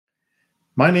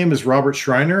My name is Robert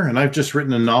Schreiner, and I've just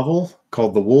written a novel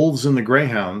called The Wolves and the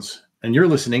Greyhounds, and you're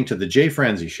listening to The Jay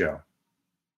Franzi Show.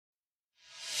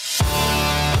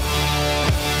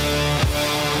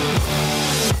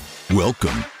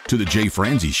 Welcome to The Jay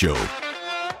Franzi Show,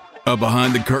 a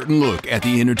behind-the-curtain look at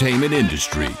the entertainment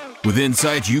industry with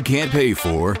insights you can't pay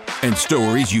for and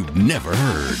stories you've never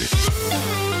heard.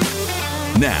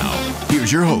 Now,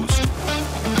 here's your host,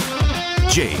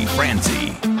 Jay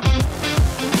Franzi.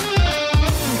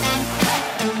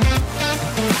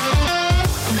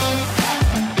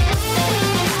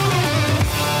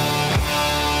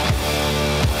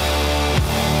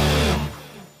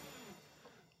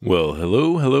 Well,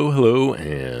 hello,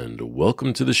 and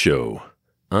welcome to the show.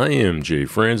 I am Jay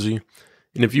Franzi,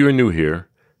 and if you are new here,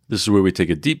 this is where we take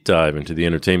a deep dive into the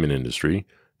entertainment industry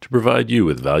to provide you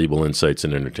with valuable insights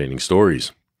and entertaining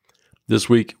stories. This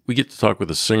week, we get to talk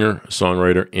with a singer, a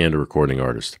songwriter, and a recording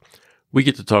artist. We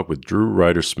get to talk with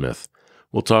Ryder Smith.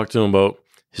 We'll talk to him about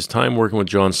his time working with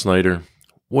Schneider,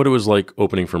 what it was like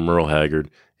opening for Merle, Haggard,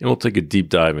 and we'll take a deep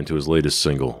dive into his latest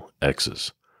single,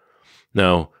 X's.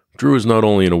 Now, Drew is not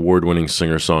only an award-winning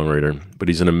singer-songwriter, but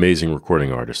he's an amazing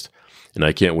recording artist, and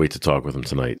I can't wait to talk with him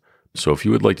tonight. So if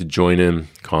you would like to join in,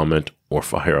 comment, or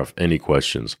fire off any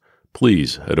questions,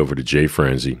 please head over to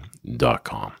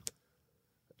jfranzi.com.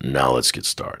 Now let's get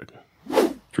started.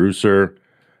 Drew, sir,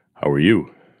 how are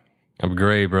you? I'm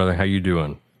great, brother. How you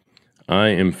doing? I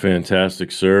am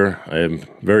fantastic, sir. I am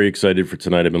very excited for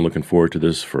tonight. I've been looking forward to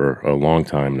this for a long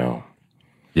time now.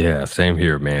 Yeah, same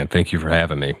here, man. Thank you for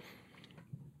having me.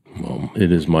 Well,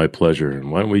 it is my pleasure.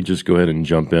 And why don't we just go ahead and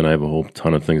jump in? I have a whole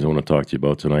ton of things I want to talk to you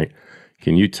about tonight.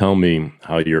 Can you tell me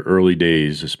how your early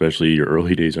days, especially your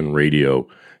early days on radio,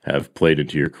 have played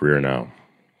into your career now?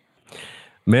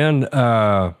 Man,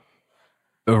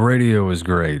 radio is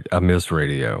great. I miss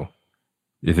radio.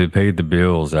 If it paid the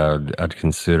bills, I'd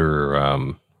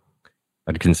consider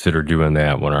doing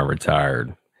that when I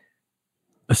retired.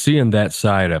 Seeing that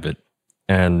side of it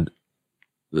and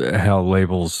how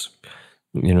labels,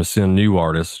 send new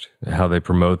artists, how they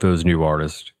promote those new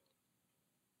artists,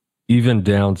 even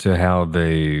down to how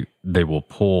they will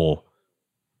pull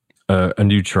a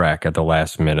new track at the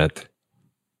last minute,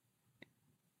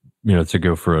 to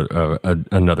go for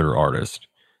another artist.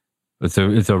 It's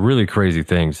a really crazy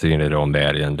thing seeing it on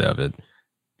that end of it.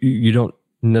 You don't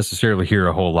necessarily hear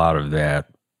a whole lot of that.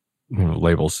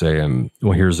 Labels saying,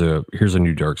 "Well, here's a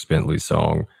new Dirk Bentley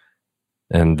song,"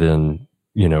 and then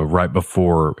right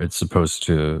before it's supposed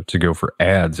to go for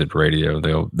ads at radio,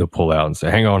 they'll pull out and say,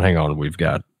 hang on, we've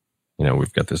got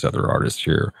this other artist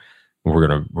here. We're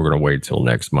gonna wait till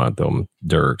next month on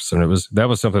Dirks. And that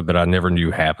was something that I never knew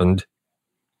happened.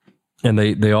 And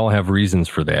they all have reasons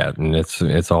for that. And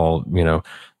it's all,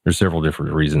 there's several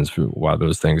different reasons for why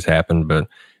those things happen. But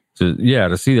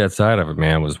to see that side of it,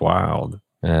 man, was wild.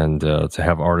 And to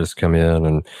have artists come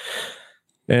in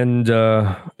and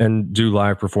do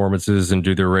live performances and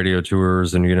do their radio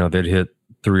tours, and they'd hit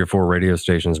 3 or 4 radio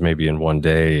stations maybe in one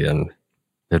day, and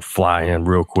they'd fly in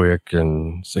real quick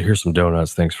and say, "Here's some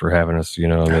donuts, thanks for having us,"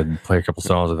 and they'd play a couple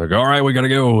songs and they'd go, "All right, we gotta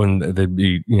go," and they'd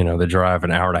be, they drive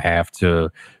an hour and a half to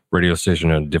a radio station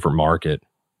in a different market.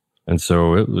 And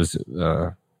so it was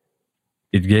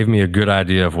it gave me a good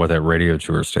idea of what that radio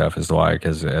tour stuff is like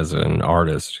as an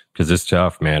artist, because it's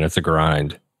tough, man. It's a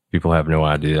grind. People have no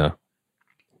idea.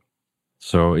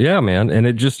 So, yeah, man. And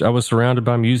I was surrounded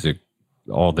by music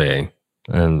all day.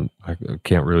 And I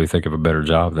can't really think of a better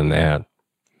job than that.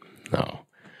 No.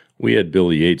 We had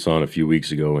Billy Yates on a few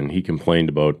weeks ago, and he complained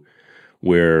about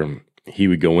where he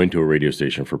would go into a radio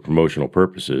station for promotional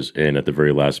purposes, and at the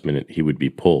very last minute, he would be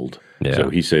pulled. Yeah. So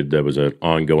he said that was an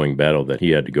ongoing battle that he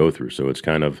had to go through. So it's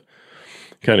kind of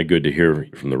good to hear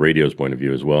from the radio's point of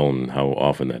view as well, and how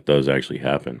often that does actually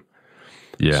happen.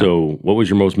 Yeah. So what was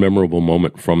your most memorable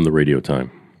moment from the radio time?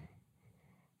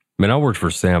 I worked for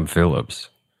Sam Phillips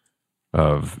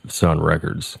of Sun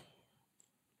Records.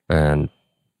 And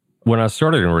when I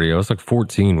started in radio, I was like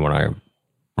 14 when I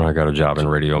got a job in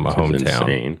radio in my hometown.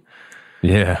 Insane.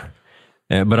 Yeah.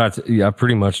 But I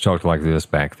pretty much talked like this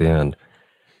back then.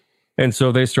 And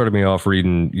so they started me off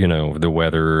reading, the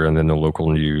weather and then the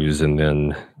local news. And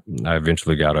then I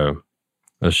eventually got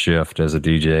a shift as a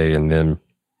DJ. And then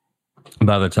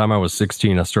by the time I was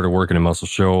 16, I started working in Muscle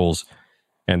Shoals.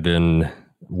 And then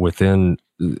within,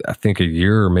 I think, a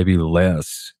year or maybe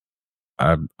less,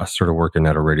 I started working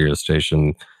at a radio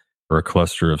station, or a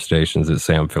cluster of stations that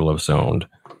Sam Phillips owned.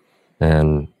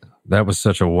 And that was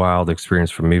such a wild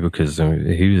experience for me, because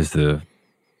he was the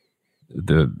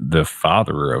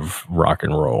father of rock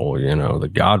and roll,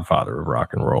 the godfather of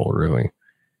rock and roll, really.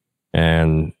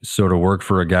 And so to work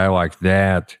for a guy like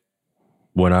that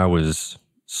when I was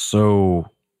so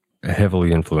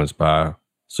heavily influenced by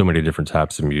so many different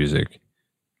types of music,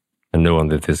 and knowing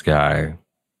that this guy,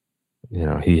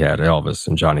 he had Elvis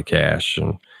and Johnny Cash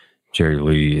and Jerry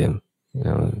Lee and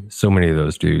so many of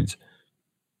those dudes,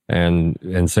 and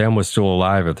Sam was still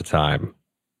alive at the time,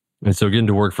 and so getting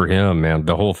to work for him, man,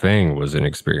 the whole thing was an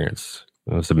experience.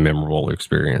 It was a memorable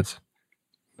experience.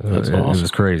 That's awesome. It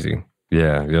was crazy.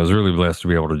 Yeah, I was really blessed to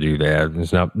be able to do that.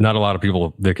 There's not a lot of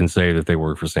people that can say that they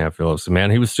work for Sam Phillips.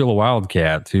 Man, he was still a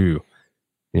wildcat too,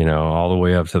 all the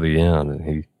way up to the end.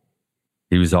 And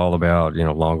he was all about,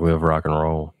 long live rock and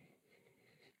roll.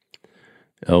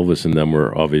 Elvis and them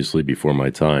were obviously before my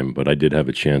time, but I did have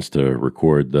a chance to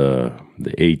record the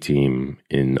A-Team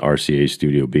in RCA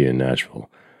Studio B in Nashville.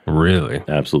 Really?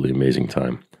 Absolutely amazing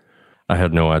time. I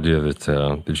had no idea that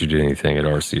you did anything at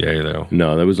RCA, though.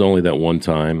 No, that was only that one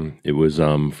time. It was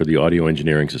for the Audio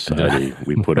Engineering Society.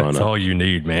 We put on. That's all you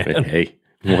need, man. Hey,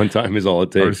 one time is all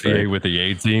it takes. RCA right? with the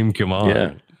A-Team, come on.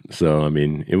 Yeah. So, I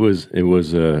mean, it was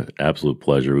an absolute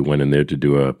pleasure. We went in there to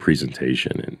do a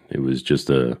presentation, and it was just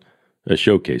a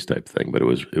showcase type thing, but it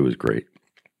was great.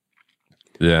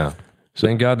 Yeah. So,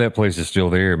 thank God that place is still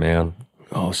there, man.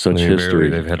 Oh, such history.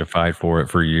 They've had to fight for it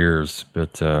for years,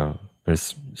 but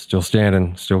it's still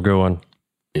standing, still going.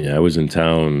 Yeah, I was in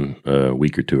town a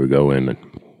week or two ago, and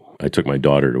I took my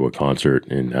daughter to a concert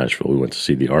in Nashville. We went to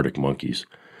see the Arctic Monkeys,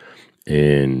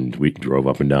 and we drove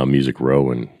up and down Music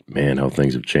Row, and man, how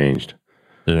things have changed.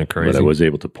 Isn't it crazy? But I was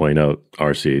able to point out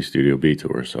RCA Studio B to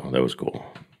her, so that was cool.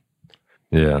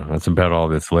 Yeah, that's about all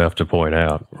that's left to point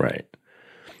out. Right.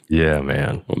 Yeah,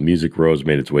 man. Well, Music Row's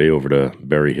made its way over to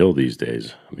Berry Hill these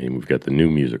days. I mean, we've got the new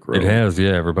Music Row. It has,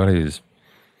 yeah.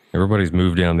 Everybody's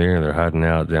moved down there, and they're hiding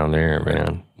out down there,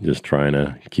 man. Just trying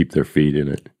to keep their feet in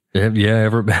it. Yeah,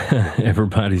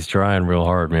 everybody's trying real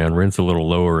hard, man. Rent's a little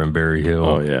lower in Berry Hill.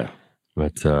 Oh, yeah.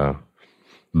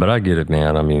 But I get it,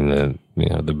 man. I mean,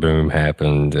 the boom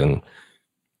happened, and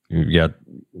you got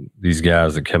these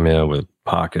guys that come in with a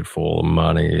pocket full of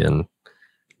money and,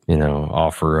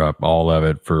 offer up all of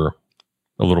it for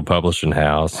a little publishing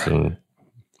house. And,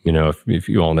 if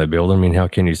you own that building, I mean, how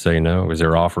can you say no? Because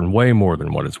they're offering way more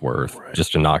than what it's worth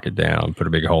just to knock it down, put a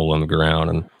big hole in the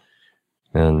ground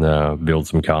and build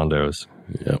some condos.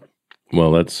 Yeah.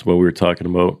 Well, that's what we were talking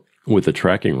about with the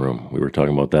tracking room. We were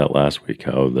talking about that last week,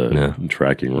 how the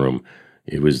tracking room,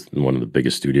 it was one of the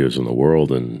biggest studios in the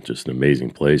world and just an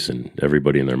amazing place. And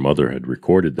everybody and their mother had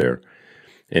recorded there.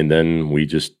 And then we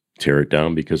just tear it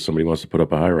down because somebody wants to put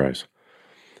up a high rise.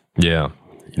 Yeah.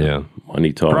 Yeah.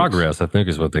 Money talks. Progress, I think,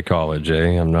 is what they call it,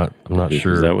 Jay. I'm not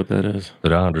sure. Is that what that is?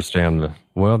 But I understand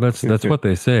that's what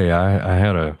they say. I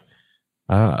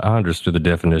understood the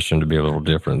definition to be a little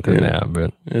different than that,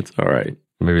 but it's all right.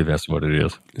 Maybe that's what it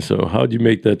is. So how'd you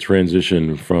make that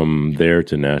transition from there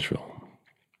to Nashville?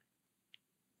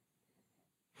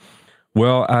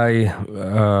 Well, I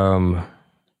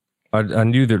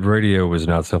knew that radio was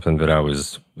not something that I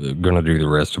was going to do the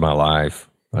rest of my life.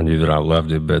 I knew that I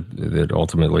loved it, but that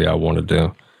ultimately I wanted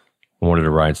to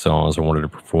write songs. I wanted to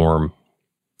perform.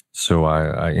 So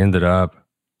I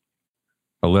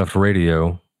left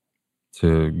radio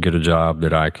to get a job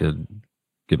that I could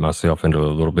get myself into a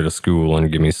little bit of school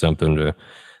and give me something to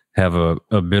have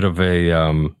a bit of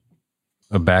a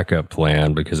backup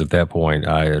plan, because at that point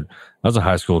I was a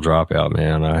high school dropout,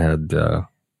 man. I had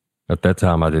at that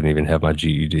time I didn't even have my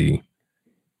GED.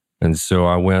 And so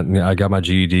I got my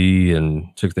GED and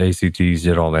took the ACTs,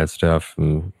 did all that stuff,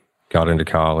 and got into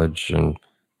college, and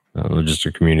just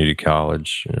a community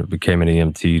college. Became an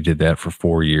EMT, did that for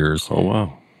 4 years. Oh,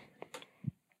 wow.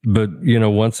 But,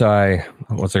 once I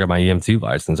got my EMT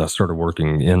license, I started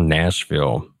working in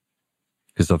Nashville,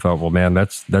 because I thought, well, man,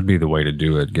 that'd be the way to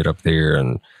do it. Get up there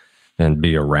and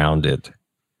be around it.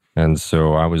 And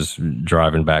so I was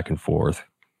driving back and forth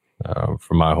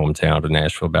from my hometown to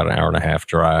Nashville, about an hour and a half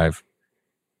drive,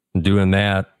 doing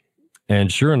that.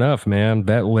 And sure enough, man,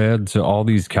 that led to all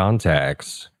these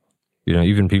contacts,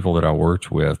 even people that I worked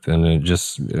with. And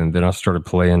then I started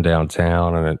playing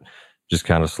downtown, and it just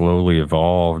kind of slowly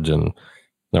evolved. And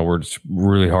I worked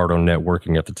really hard on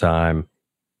networking at the time.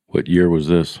 What year was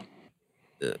this?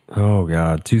 Oh,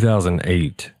 God,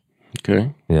 2008.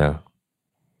 Okay. Yeah,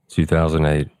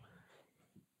 2008.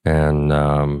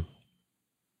 And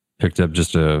picked up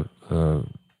just a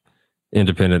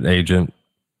independent agent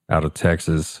out of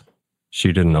Texas.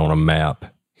 She didn't own a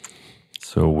map.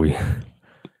 So we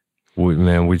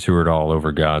toured all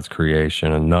over God's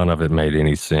creation, and none of it made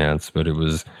any sense, but it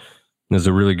was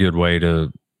a really good way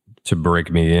to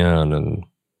break me in. And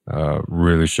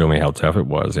really show me how tough it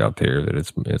was out there,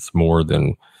 that it's more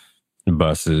than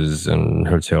buses and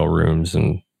hotel rooms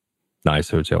and nice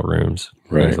hotel rooms,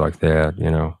 things like that.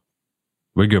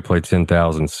 We'd go play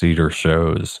 10,000 seater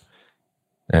shows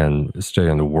and stay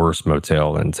in the worst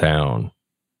motel in town,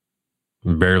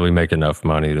 barely make enough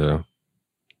money to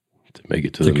make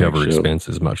it to cover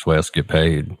expenses, much less get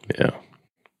paid. Yeah.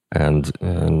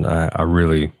 And I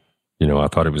really, I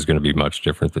thought it was going to be much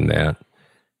different than that.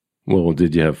 Well,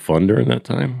 did you have fun during that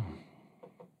time?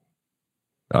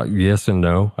 Yes and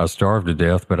no. I starved to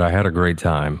death, but I had a great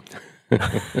time.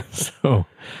 So,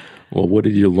 well, what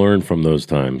did you learn from those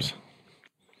times?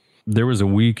 There was a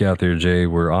week out there, Jay,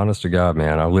 where, honest to God,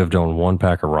 man, I lived on 1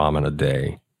 pack of ramen a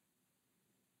day,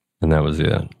 and that was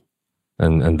it.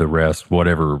 And the rest,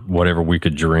 whatever we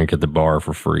could drink at the bar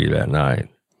for free that night.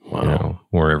 Wow.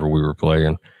 Wherever we were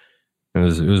playing. It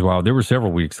was wild. There were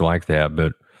several weeks like that,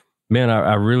 but man,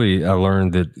 I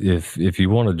learned that if you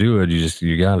want to do it,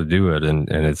 you got to do it, and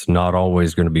it's not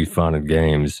always going to be fun and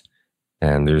games,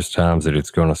 and there's times that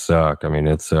it's going to suck. I mean,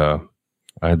 I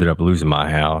ended up losing my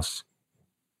house.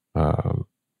 I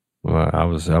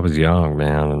was young,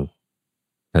 man, and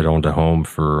had owned a home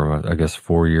for I guess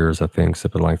 4 years, I think,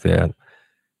 something like that,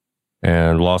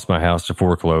 and lost my house to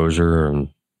foreclosure, and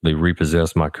they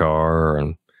repossessed my car,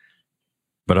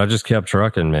 but I just kept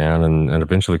trucking, man, and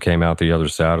eventually came out the other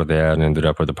side of that and ended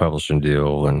up with a publishing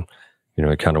deal, and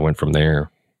it kind of went from there.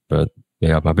 But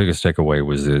yeah, my biggest takeaway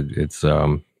was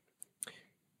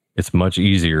it's much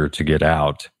easier to get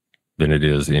out than it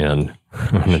is in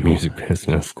the music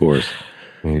business. Of course,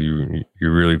 you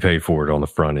really pay for it on the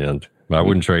front end. But I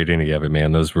wouldn't trade any of it,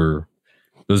 man. Those were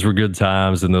good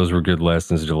times, and those were good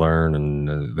lessons to learn,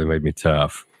 and they made me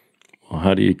tough. Well,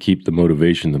 how do you keep the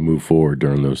motivation to move forward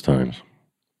during those times?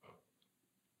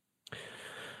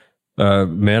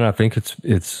 Man, I think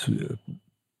it's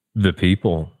the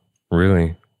people,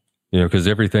 really, because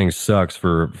everything sucks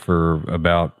for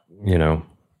about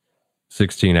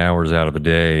 16 hours out of the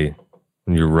day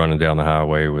when you're running down the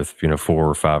highway with 4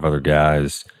 or 5 other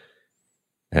guys,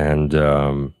 and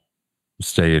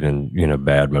staying in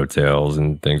bad motels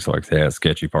and things like that,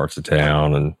 sketchy parts of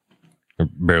town, and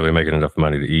barely making enough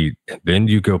money to eat. And then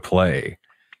you go play,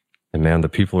 and man, the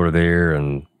people are there,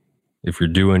 and if you're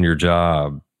doing your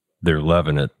job, they're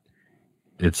loving it.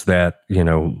 It's that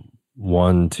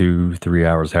 1, 2, 3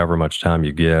 hours, however much time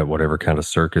you get, whatever kind of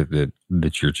circuit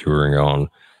that you're touring on,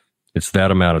 it's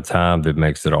that amount of time that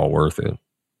makes it all worth it.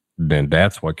 Then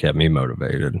that's what kept me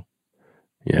motivated.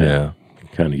 Yeah.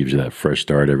 Kind of gives you that fresh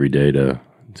start every day to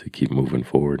keep moving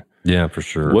forward. Yeah, for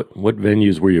sure. What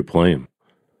venues were you playing?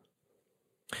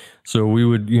 So we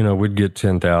would, we'd get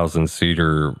 10,000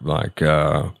 seater like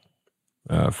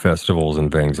festivals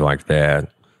and things like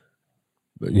that.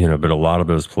 But a lot of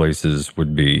those places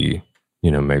would be,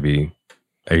 maybe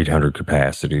 800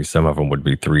 capacity. Some of them would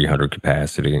be 300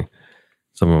 capacity.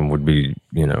 Some of them would be,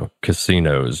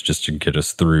 casinos just to get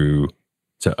us through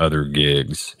to other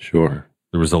gigs. Sure.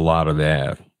 There was a lot of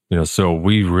that. So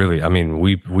we really,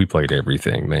 we played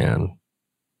everything, man.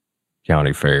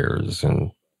 County fairs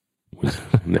and was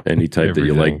any type that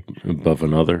you like above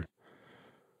another?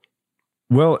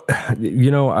 Well,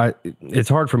 it's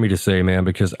hard for me to say, man,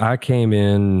 because I came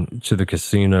in to the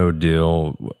casino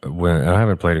deal when I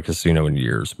haven't played a casino in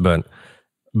years, but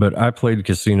I played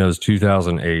casinos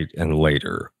 2008 and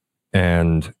later.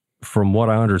 And from what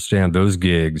I understand, those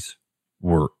gigs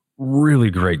were really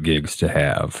great gigs to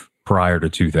have prior to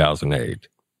 2008.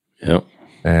 Yep.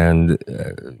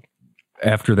 And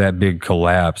after that big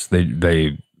collapse,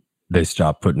 they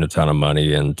stopped putting a ton of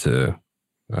money into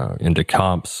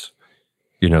comps.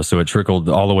 So it trickled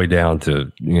all the way down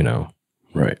to,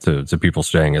 right, to people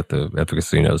staying at the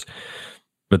casinos.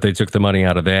 But they took the money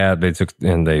out of that. They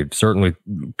certainly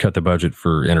cut the budget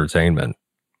for entertainment.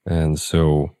 And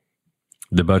so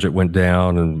the budget went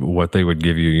down, and what they would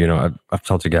give you, I've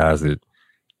talked to guys that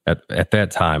at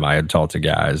that time I had talked to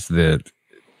guys that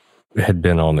had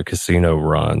been on the casino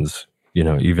runs,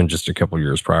 even just a couple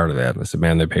years prior to that. And I said,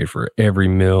 man, they paid for every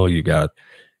meal. You got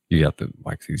the,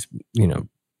 like, these,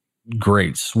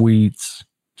 great suites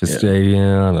to stay in,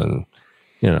 and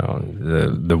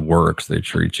the works, they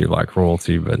treat you like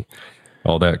royalty, but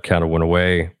all that kind of went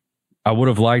away. I would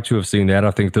have liked to have seen that.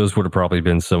 I think those would have probably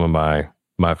been some of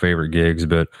my favorite gigs,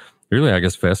 but really, I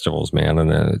guess festivals, man.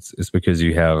 And it's because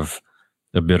you have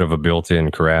a bit of a built-in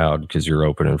crowd because you're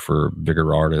opening for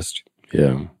bigger artists.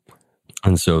 Yeah.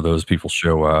 And so those people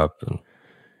show up. And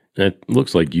it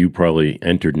looks like you probably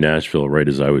entered Nashville right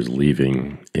as I was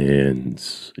leaving. And,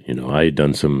 I had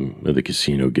done some of the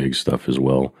casino gig stuff as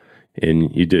well.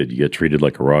 And you get treated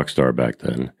like a rock star back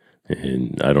then.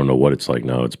 And I don't know what it's like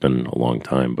now. It's been a long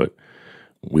time, but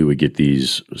we would get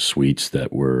these suites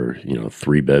that were,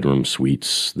 3-bedroom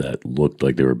suites that looked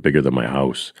like they were bigger than my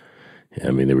house.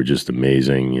 I mean, they were just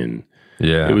amazing. And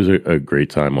it was a great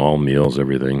time. All meals,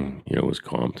 everything, was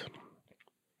comped.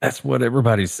 That's what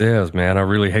everybody says, man. I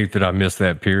really hate that I missed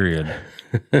that period.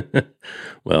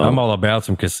 Well, I'm all about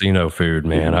some casino food,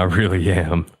 man. I really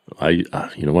am.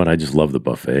 You know what? I just love the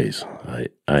buffets. I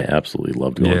absolutely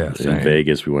loved going. In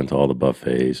Vegas, we went to all the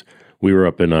buffets. We were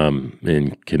up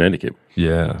in Connecticut.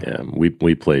 Yeah.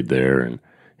 We played there, and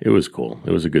it was cool.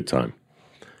 It was a good time.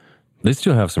 They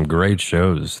still have some great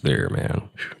shows there, man.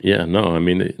 Yeah, no, I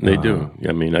mean they do.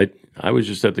 I mean, I was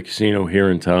just at the casino here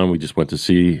in town. We just went to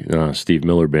see Steve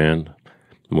Miller Band.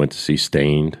 We went to see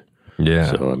Stained.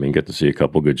 Yeah. So, I mean, get to see a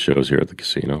couple good shows here at the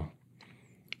casino.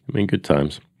 I mean, good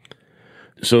times.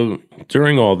 So,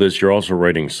 during all this, you're also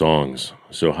writing songs.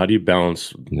 So, how do you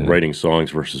balance writing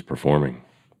songs versus performing?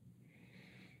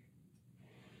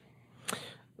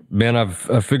 Man,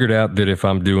 I've figured out that if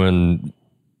I'm doing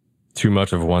too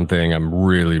much of one thing, I'm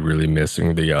really, really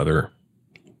missing the other.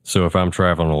 So, if I'm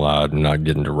traveling a lot and not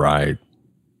getting to write,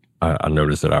 I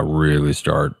notice that I really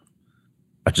start.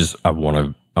 I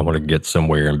want to get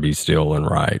somewhere and be still and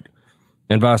write,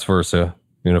 and vice versa.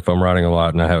 If I'm writing a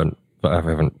lot and I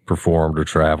haven't performed or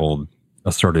traveled,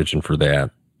 I start itching for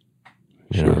that.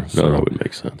 Sure, that would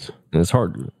make sense. And it's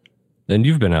hard. And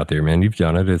you've been out there, man. You've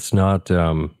done it. It's not.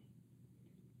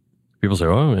 People say,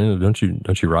 "Oh, man, don't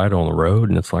you ride on the road?"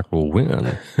 And it's like, well,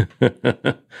 when?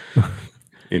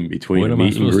 In between a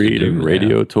meet and greet and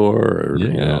radio tour, or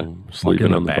sleeping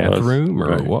like on the bathroom,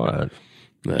 bus, or what?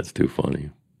 That's too funny.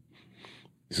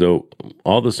 So,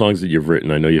 all the songs that you've written,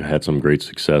 I know you've had some great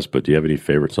success, but do you have any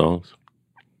favorite songs?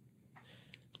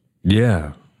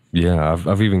 Yeah.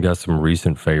 I've even got some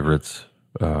recent favorites.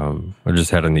 I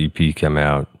just had an EP come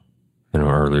out,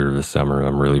 earlier this summer.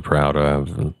 I'm really proud of.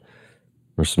 And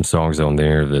there's some songs on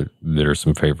there that are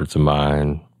some favorites of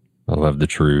mine. I love The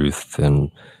Truth,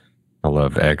 and I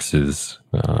love X's.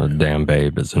 Damn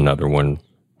Babe is another one.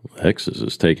 X's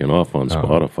is taken off on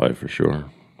Spotify for sure.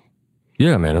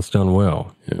 Yeah, man, it's done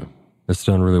well. Yeah. It's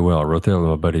done really well. I wrote that with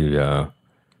my buddy,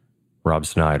 Rob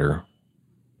Schneider.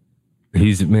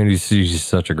 He's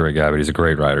such a great guy, but he's a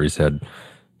great writer. He's had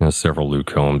several Luke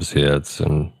Combs hits,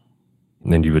 and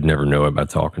then you would never know it by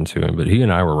talking to him. But he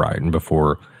and I were writing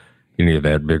before any of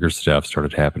that bigger stuff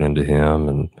started happening to him,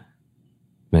 and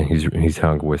man, he's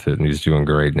hung with it, and he's doing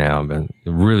great now. But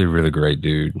really, really great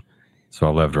dude. So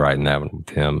I loved writing that one with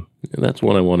him. And that's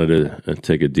one I wanted to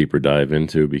take a deeper dive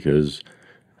into, because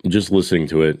just listening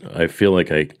to it, I feel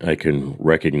like I can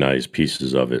recognize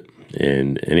pieces of it,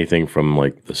 and anything from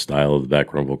like the style of the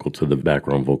background vocal to the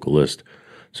background vocalist.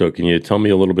 So can you tell me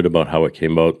a little bit about how it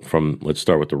came about from, let's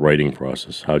start with the writing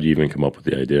process. How do you even come up with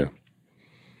the idea?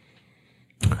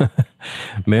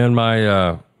 Man,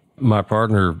 my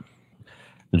partner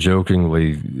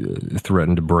jokingly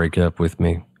threatened to break up with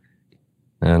me.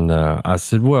 And I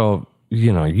said, well,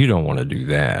 you don't want to do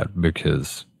that,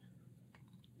 because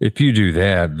if you do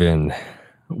that, then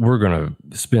we're going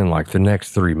to spend like the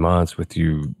next 3 months with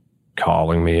you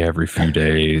calling me every few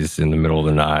days in the middle of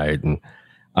the night. And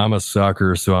I'm a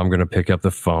sucker, so I'm going to pick up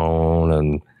the phone,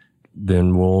 and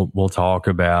then we'll talk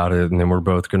about it. And then we're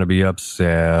both going to be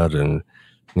upset, and,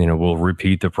 we'll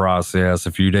repeat the process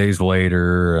a few days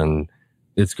later, and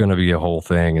it's going to be a whole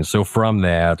thing. And so from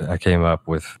that, I came up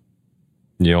with,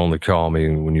 you only call me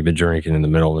when you've been drinking in the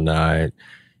middle of the night.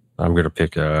 I'm going to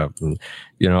pick up, and,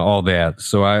 all that.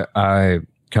 So I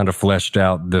kind of fleshed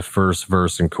out the first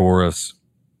verse and chorus.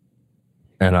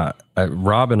 And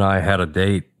Rob and I had a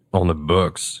date on the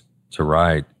books to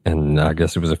write. And I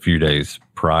guess it was a few days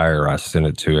prior, I sent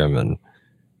it to him and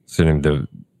sent him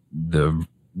the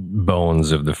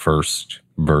bones of the first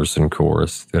verse and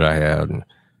chorus that I had. And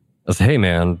I said, hey,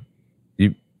 man,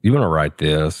 you want to write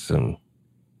this? And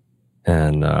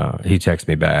he texted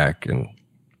me back and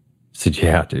said,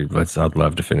 yeah, dude, I'd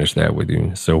love to finish that with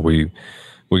you. So we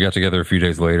got together a few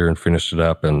days later and finished it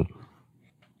up. And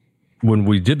when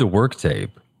we did the work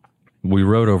tape, we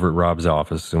wrote over at Rob's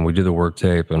office, and we did the work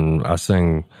tape, and I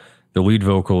sang the lead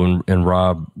vocal, and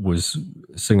Rob was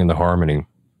singing the harmony.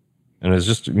 And it was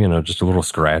just a little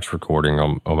scratch recording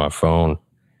on my phone.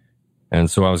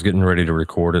 And so I was getting ready to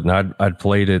record it, and I'd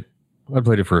played it. I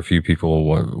played it for a few people,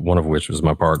 one of which was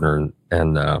my partner,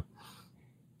 and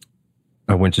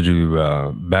I went to do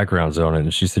backgrounds on it,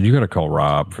 and she said, you got to call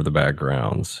Rob for the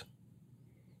backgrounds.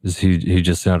 He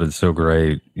just sounded so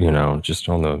great, just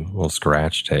on the little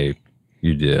scratch tape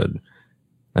you did.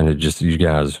 And you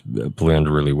guys blend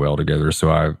really well together.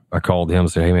 So I called him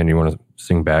and said, hey, man, you want to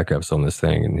sing backups on this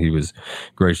thing. And he was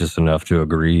gracious enough to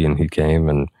agree, and he came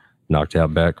and knocked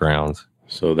out backgrounds.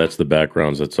 So that's the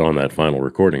backgrounds that's on that final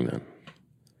recording then.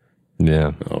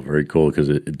 Yeah. Oh, very cool, because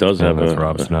it does have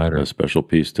Rob Schneider. a special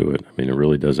piece to it. I mean, it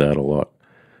really does add a lot.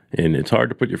 And it's hard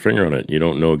to put your finger on it. You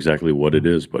don't know exactly what it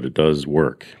is, but it does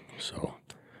work. So,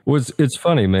 well, it's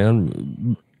funny,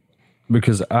 man,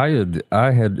 because I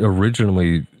had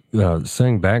originally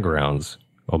sang backgrounds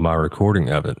on my recording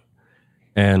of it,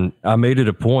 and I made it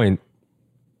a point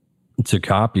to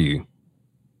copy,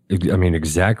 I mean,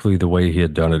 exactly the way he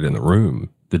had done it in the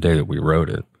room the day that we wrote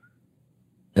it.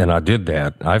 And I did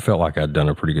that. I felt like I'd done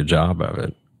a pretty good job of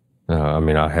it. I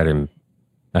mean, I had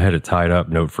it tied up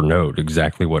note for note,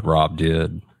 exactly what Rob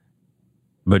did.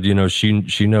 But, you know, she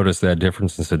noticed that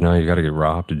difference and said, no, you got to get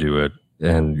Rob to do it.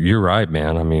 And you're right,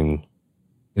 man. I mean,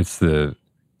 it's the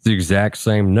exact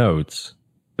same notes,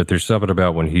 but there's something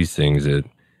about when he sings it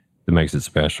that makes it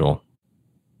special.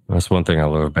 That's one thing I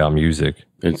love about music.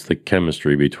 it's the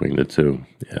chemistry between the two.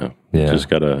 Yeah. It's just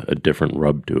got a different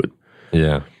rub to it.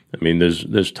 Yeah. I mean,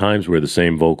 there's times where the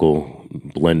same vocal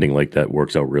blending like that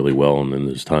works out really well, and then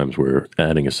there's times where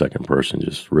adding a second person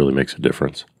just really makes a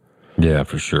difference. Yeah,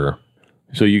 for sure.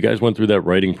 So you guys went through that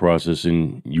writing process,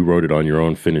 and you wrote it on your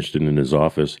own, finished it in his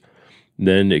office.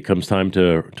 Then it comes time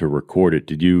to record it.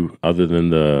 Did you, other than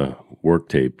the work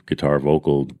tape, guitar,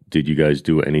 vocal, did you guys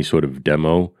do any sort of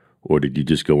demo, or did you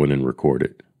just go in and record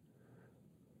it?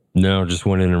 No, just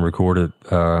went in and recorded.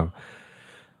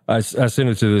 I sent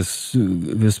it to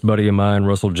this buddy of mine,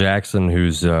 Russell Jackson,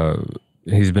 who's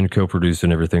he's been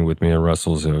co-producing everything with me. And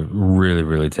Russell's a really,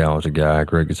 really talented guy,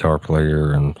 great guitar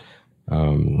player, and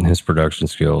his production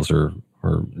skills are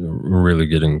really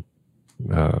getting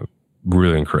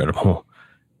really incredible.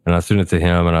 And I sent it to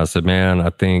him, and I said, "Man, I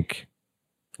think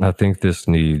this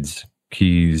needs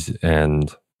keys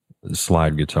and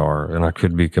slide guitar." And I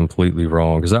could be completely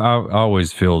wrong, because I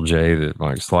always feel, Jay, that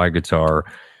like slide guitar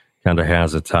kind of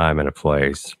has a time and a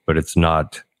place, but it's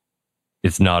not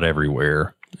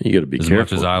everywhere. You got to be as careful.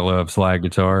 Much as I love slide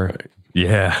guitar, Right.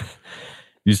 Yeah,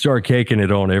 you start caking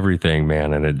it on everything,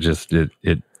 man, and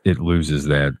it loses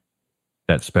that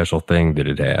special thing that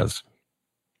it has.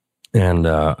 And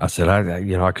I said,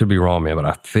 I could be wrong, man, but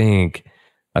I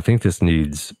think this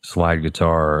needs slide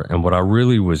guitar. And what I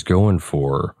really was going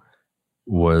for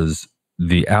was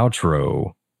the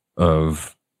outro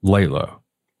of Layla.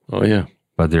 Oh, yeah.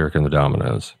 By Derek and the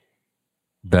Dominoes.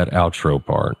 That outro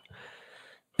part.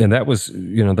 And that was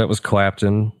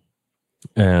Clapton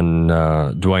and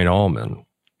Dwayne Allman.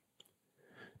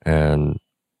 And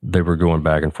they were going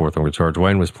back and forth on guitar.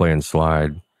 Dwayne was playing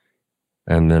slide.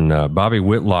 And then Bobby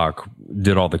Whitlock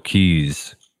did all the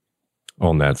keys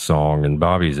on that song. And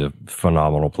Bobby's a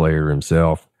phenomenal player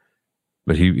himself.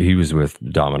 But he was with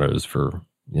Dominoes for,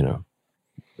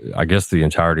 I guess the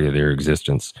entirety of their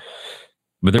existence.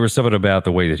 But there was something about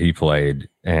the way that he played,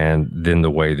 and then the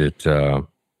way that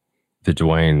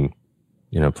Dwayne,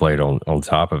 played on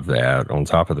top of that, on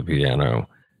top of the piano.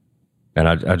 And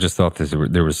I just thought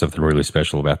there was something really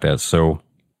special about that. So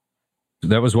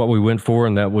that was what we went for,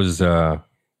 and that was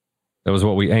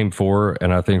what we aimed for.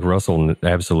 And I think Russell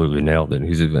absolutely nailed it.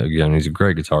 He's a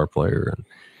great guitar player,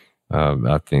 and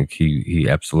I think he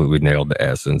absolutely nailed the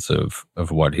essence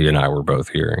of what he and I were both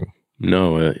hearing.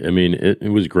 No, I mean, it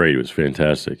was great. It was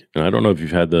fantastic. And I don't know if you've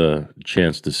had the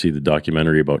chance to see the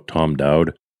documentary about Tom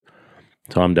Dowd.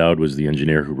 Tom Dowd was the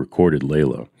engineer who recorded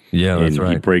Layla. Yeah, that's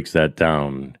right. He breaks that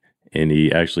down, and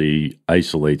he actually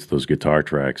isolates those guitar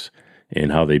tracks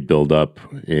and how they build up,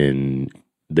 and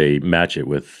they match it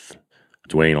with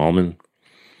Dwayne Allman.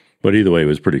 But either way, it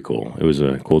was pretty cool. It was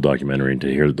a cool documentary, and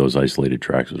to hear those isolated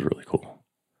tracks was really cool.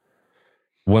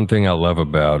 One thing I love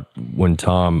about when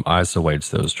Tom isolates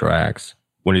those tracks,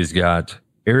 when he's got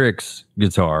Eric's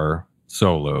guitar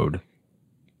soloed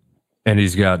and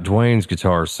he's got Dwayne's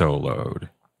guitar soloed,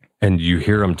 and you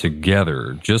hear them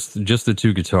together, just the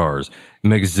two guitars, it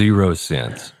makes zero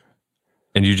sense.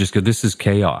 And you just go, this is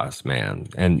chaos, man.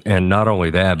 And not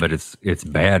only that, but it's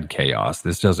bad chaos.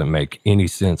 This doesn't make any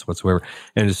sense whatsoever.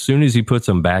 And as soon as he puts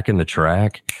them back in the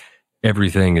track,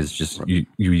 everything is just,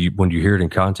 you when you hear it in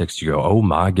context, you go, oh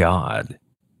my God.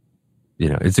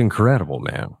 It's incredible,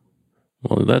 man.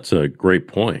 Well, that's a great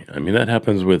point. I mean, that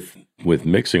happens with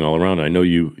mixing all around. I know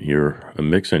you're a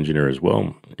mix engineer as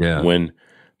well. Yeah. When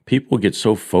people get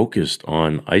so focused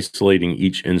on isolating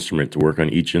each instrument to work on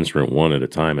each instrument one at a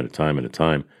time,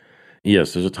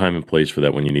 yes, there's a time and place for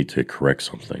that when you need to correct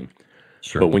something.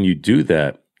 Sure. But when you do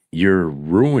that, you're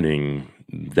ruining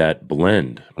that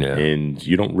blend, and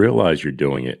you don't realize you're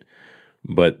doing it.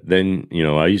 But then,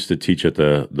 I used to teach at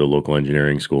the local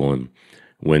engineering school, and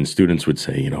when students would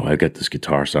say, I got this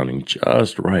guitar sounding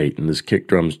just right and this kick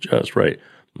drum's just right.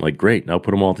 I'm like, great, now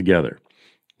put them all together.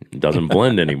 It doesn't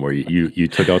blend anymore. You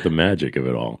took out the magic of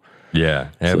it all. Yeah,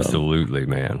 absolutely,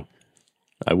 man.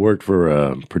 I worked for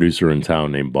a producer in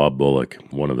town named Bob Bullock,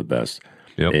 one of the best.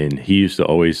 Yep. And he used to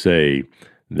always say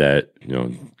that,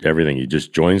 everything, he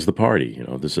just joins the party.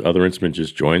 This other instrument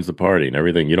just joins the party and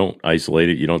everything. You don't isolate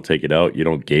it. You don't take it out. You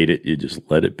don't gate it. You just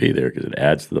let it be there because it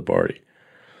adds to the party.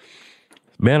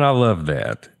 Man, I love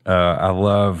that. I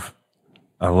love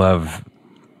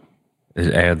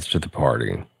it adds to the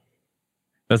party.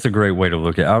 That's a great way to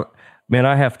look at it. Man,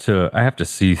 I have to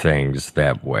see things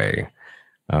that way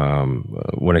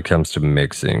when it comes to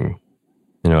mixing.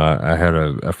 I had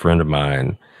a friend of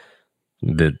mine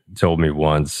that told me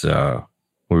once,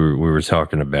 we were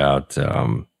talking about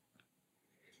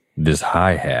this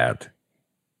hi-hat,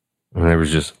 and there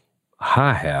was just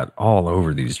hi-hat all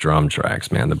over these drum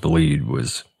tracks, man. The bleed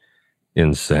was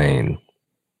insane.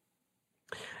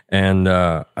 And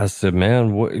I said,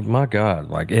 man, my God,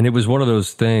 and it was one of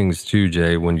those things too,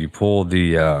 Jay, when you pull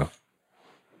the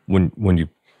when you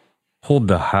pulled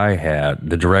the hi-hat,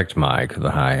 the direct mic of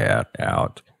the hi-hat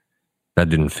out, that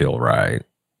didn't feel right.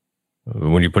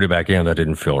 When you put it back in, that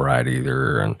didn't feel right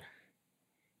either.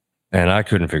 And I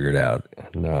couldn't figure it out.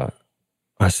 And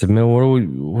I said, man, what are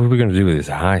we going to do with this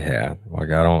hi-hat?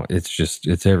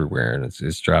 It's everywhere and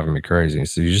it's driving me crazy.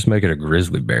 So you just make it a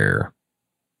grizzly bear.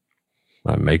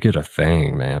 Make it a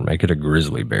thing, man. Make it a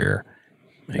grizzly bear.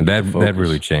 And that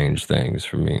really changed things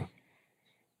for me.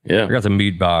 Yeah. I got to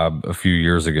meet Bob a few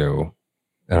years ago,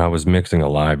 and I was mixing a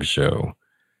live show.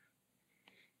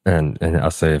 And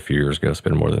I'll say a few years ago, it's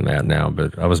been more than that now,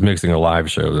 but I was mixing a live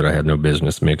show that I had no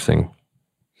business mixing.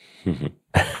 And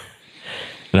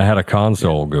I had a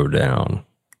console go down.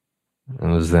 It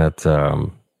was that,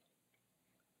 it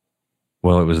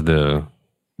was the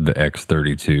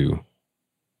X32.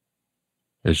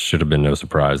 It should have been no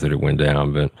surprise that it went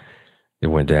down, but it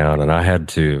went down, and I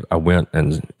went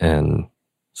and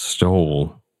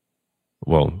stole,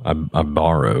 I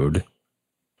borrowed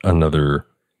another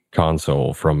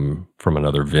console from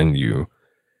another venue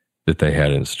that they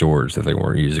had in storage that they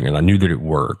weren't using, and I knew that it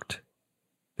worked,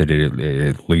 that it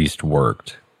at least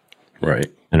worked.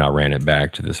 Right. And I ran it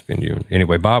back to this venue.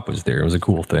 Anyway, Bob was there. It was a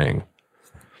cool thing.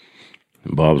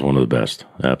 Bob's one of the best.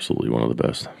 Absolutely one of the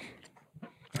best.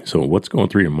 So what's going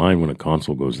through your mind when a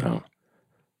console goes down?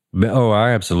 Oh,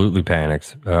 I absolutely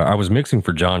panicked. I was mixing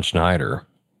for John Schneider.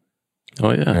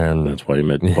 Oh, yeah. And that's why you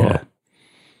met Bob.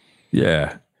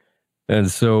 Yeah. And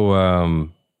so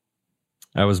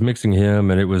I was mixing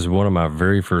him, and it was one of my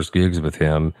very first gigs with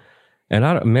him. And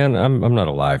I'm not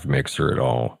a live mixer at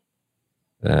all.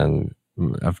 And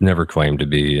I've never claimed to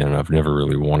be, and I've never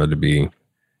really wanted to be.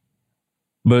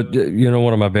 But,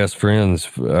 one of my best friends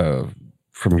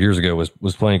from years ago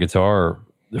was playing guitar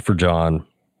for John.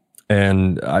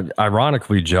 And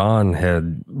ironically, John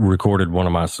had recorded one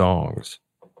of my songs.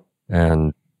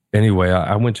 And anyway,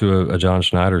 I went to a John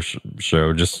Schneider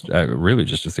show really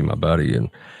just to see my buddy.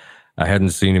 And I hadn't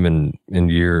seen him in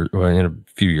a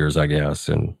few years, I guess.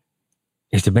 And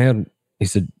he said, man,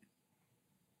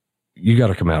 you got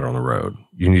to come out on the road.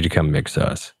 You need to come mix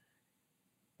us.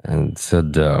 And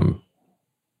said,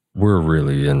 we're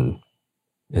really in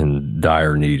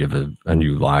dire need of a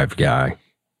new live guy.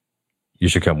 You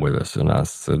should come with us. And I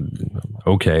said,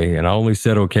 okay. And I only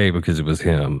said okay because it was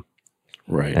him.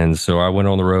 Right. And so I went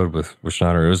on the road with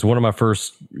Schneider. It was one of my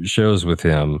first shows with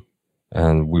him.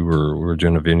 And we were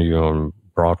doing a venue on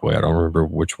Broadway. I don't remember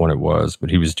which one it was, but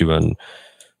he was doing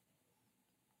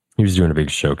a big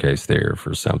showcase there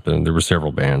for something. There were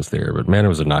several bands there, but man, it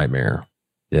was a nightmare.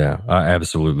 Yeah, I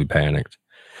absolutely panicked.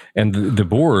 And the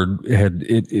board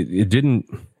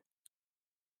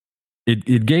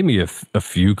it gave me a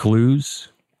few clues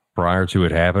prior to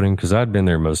it happening, because I'd been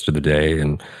there most of the day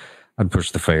and I'd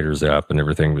pushed the faders up and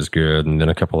everything was good. And then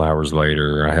a couple hours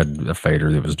later, I had a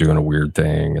fader that was doing a weird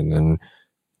thing. And then,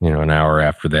 an hour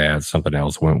after that, something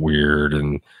else went weird.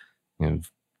 And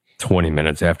 20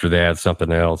 minutes after that,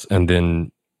 something else. And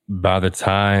then by the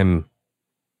time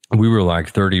we were like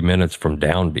 30 minutes from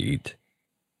downbeat,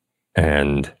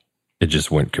 and it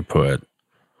just went kaput.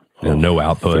 No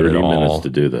output at all. 30 minutes to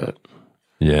do that.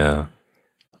 Yeah.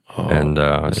 Oh, and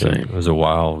it was a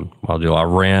wild deal. I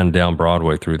ran down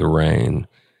Broadway through the rain,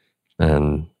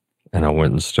 and I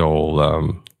went and stole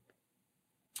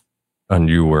I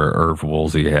knew where Irv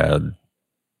Woolsey had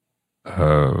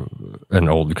an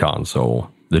old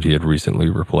console that he had recently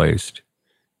replaced.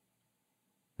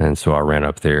 And so I ran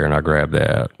up there and I grabbed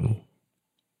that.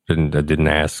 I didn't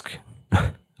ask.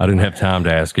 I I didn't have time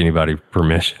to ask anybody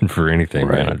permission for anything,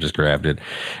 Right. man. I just grabbed it,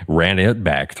 ran it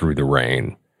back through the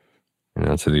rain,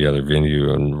 to the other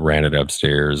venue and ran it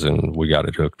upstairs, and we got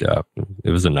it hooked up.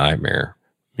 It was a nightmare.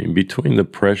 I mean, between the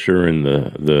pressure and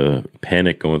the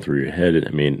panic going through your head,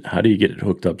 I mean, how do you get it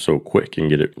hooked up so quick and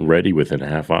get it ready within a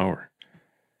half hour?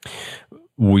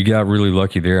 We got really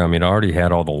lucky there. I mean, I already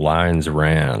had all the lines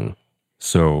ran,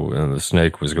 so the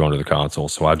snake was going to the console.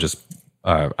 So I just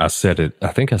I set it. I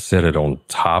think I set it on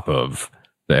top of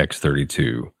the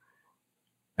X32,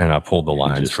 and I pulled the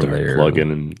lines just from start there,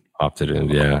 plugging and popped it in,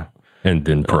 yeah, and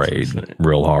then That's prayed insane.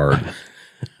 real hard.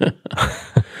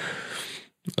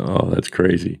 Oh, that's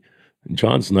crazy.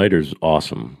 John Snyder's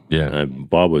awesome. Yeah.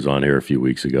 Bob was on here a few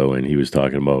weeks ago, and he was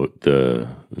talking about the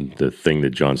thing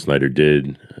that John Snyder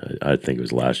did. I think it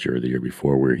was last year or the year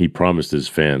before, where he promised his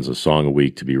fans a song a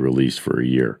week to be released for a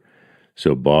year.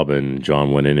 So Bob and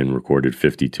John went in and recorded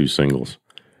 52 singles,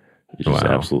 which is Wow.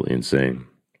 absolutely insane.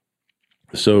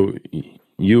 So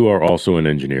you are also an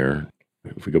engineer.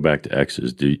 If we go back to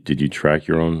X's, did you track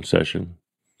your own session?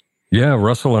 Yeah,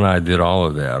 Russell and I did all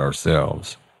of that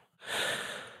ourselves.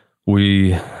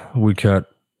 We cut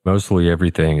mostly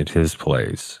everything at his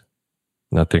place.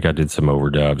 And I think I did some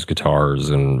overdubs, guitars,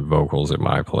 and vocals at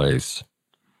my place.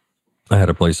 I had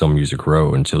a place on Music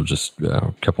Row until just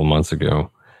a couple months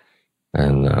ago,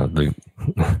 and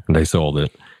they sold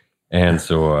it, and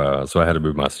so I had to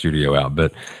move my studio out.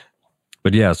 But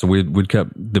yeah, so we'd cut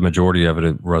the majority of it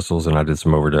at Russell's, and I did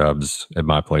some overdubs at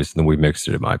my place, and then we mixed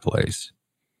it at my place.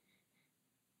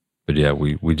 But yeah,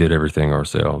 we did everything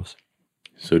ourselves.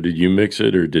 So did you mix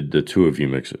it, or did the two of you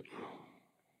mix it?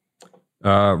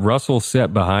 Russell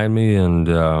sat behind me and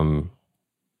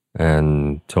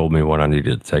told me when I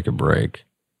needed to take a break.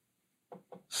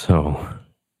 So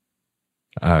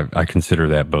I consider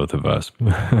that both of us.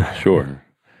 Sure.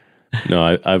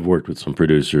 No, I've worked with some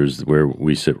producers where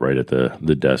we sit right at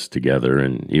the desk together,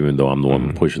 and even though I'm the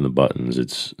one pushing the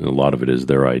buttons, a lot of it is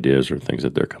their ideas or things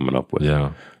that they're coming up with.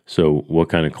 Yeah. So what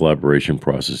kind of collaboration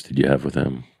process did you have with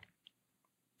him?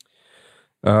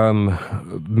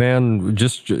 Man,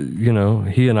 just,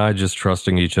 he and I just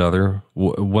trusting each other.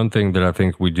 One thing that I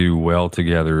think we do well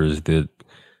together is that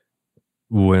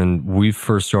when we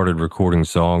first started recording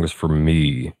songs for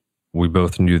me, we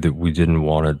both knew that we didn't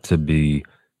want it to be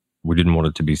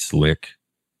slick.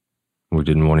 We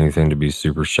didn't want anything to be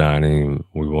super shiny.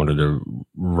 We wanted to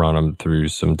run them through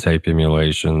some tape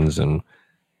emulations, and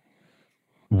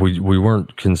we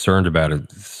weren't concerned about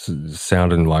it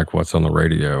sounding like what's on the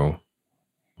radio.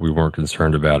 We weren't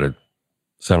concerned about it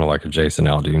sounding like a Jason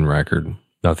Aldean record.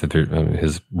 Not that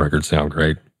his records sound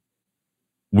great.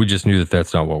 We just knew that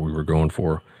that's not what we were going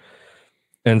for.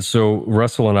 And so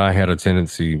Russell and I had a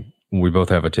tendency, we both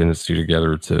have a tendency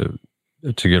together to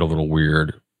get a little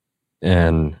weird.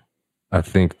 And I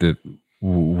think that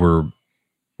we're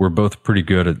both pretty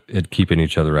good at keeping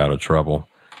each other out of trouble.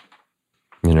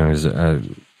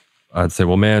 I'd say,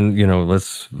 well, man,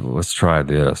 let's try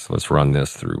this. Let's run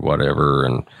this through whatever.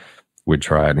 And we'd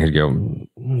try it, and he'd go,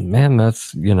 man,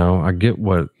 that's, I get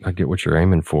what you're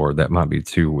aiming for. That might be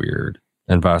too weird.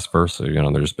 And vice versa.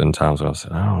 There's been times when I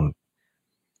said, I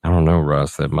don't know,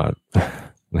 Russ, that might,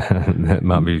 that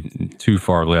might be too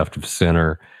far left of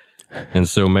center. And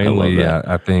so mainly,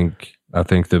 I think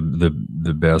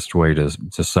the best way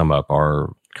to sum up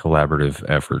our collaborative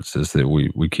efforts is that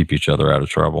we keep each other out of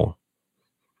trouble.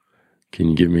 Can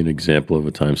you give me an example of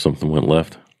a time something went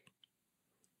left?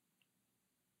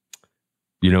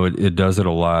 It does it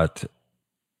a lot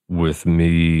with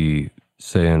me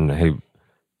saying, hey,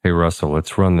 Russell,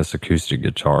 let's run this acoustic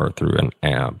guitar through an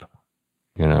amp.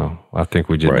 I think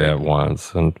we did that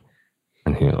once. And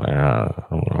he was like, I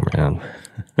don't know, man.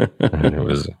 And it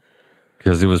was,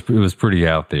 because it was pretty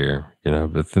out there,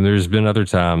 but then there's been other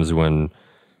times when,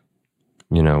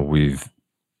 we've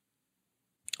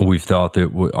thought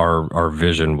that our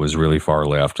vision was really far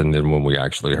left, and then when we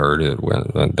actually heard it,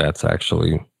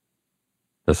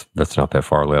 that's not that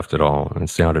far left at all. It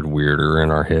sounded weirder in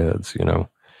our heads,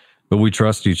 But we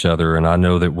trust each other, and I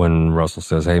know that when Russell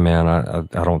says, "Hey, man,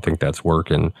 I don't think that's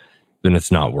working," then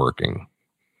it's not working,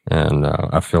 and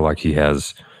I feel like he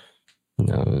has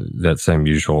that same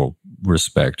mutual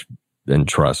respect and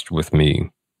trust with me.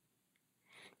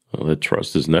 Well, that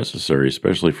trust is necessary,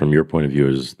 especially from your point of view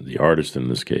as the artist in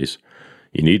this case.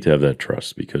 You need to have that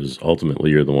trust because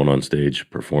ultimately you're the one on stage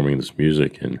performing this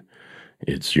music, and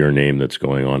it's your name that's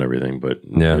going on everything. But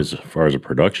as far as a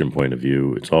production point of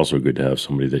view, it's also good to have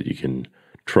somebody that you can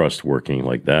trust working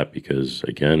like that because,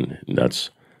 again, that's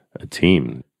a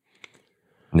team.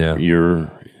 Yeah.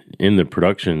 You're in the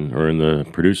production or in the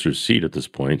producer's seat at this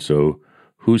point, so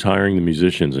who's hiring the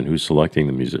musicians and who's selecting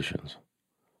the musicians?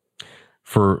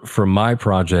 For my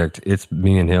project, it's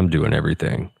me and him doing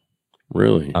everything.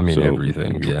 Really? I mean,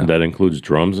 everything. Yeah, that includes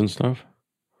drums and stuff.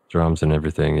 Drums and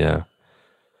everything. Yeah.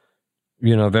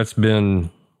 That's been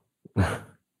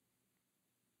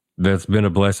a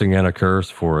blessing and a curse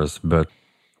for us, but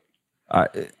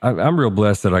I'm real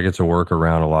blessed that I get to work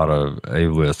around a lot of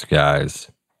A-list guys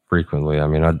frequently. I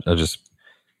mean, I just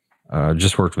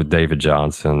worked with David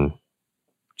Johnson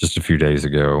just a few days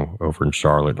ago over in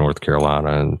Charlotte, North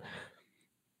Carolina, and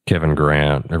Kevin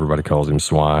Grant, everybody calls him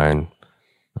Swine,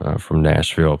 from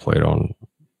Nashville, played on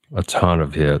a ton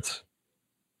of hits.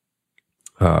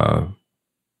 Tony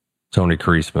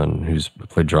Kreisman, who's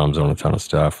played drums on a ton of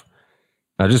stuff.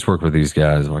 I just worked with these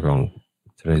guys like on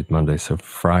today's Monday, so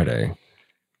Friday.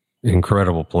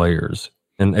 Incredible players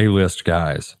and A-list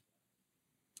guys.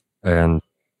 And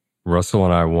Russell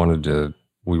and I wanted to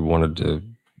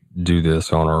do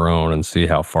this on our own and see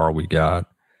how far we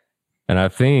got. And I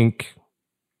think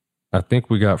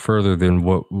we got further than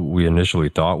what we initially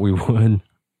thought we would.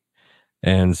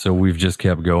 And so we've just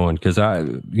kept going. Because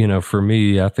for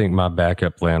me, I think my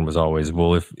backup plan was always,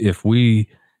 well, if we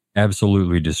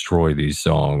absolutely destroy these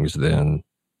songs, then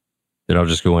I'll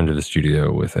just go into the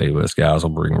studio with A-list guys. I'll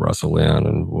bring Russell in,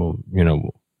 and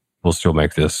we'll still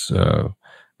make this a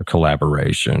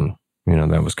collaboration.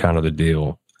 That was kind of the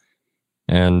deal,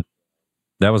 and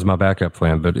that was my backup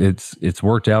plan. But it's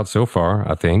worked out so far.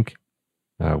 I think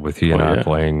with he and I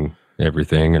playing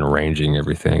everything and arranging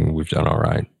everything, we've done all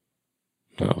right.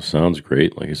 Oh, sounds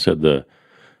great. Like I said, the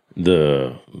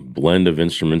blend of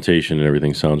instrumentation and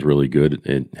everything sounds really good.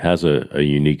 It has a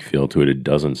unique feel to it. It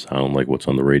doesn't sound like what's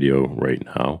on the radio right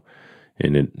now.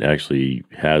 And it actually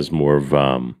has more of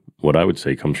what I would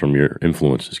say comes from your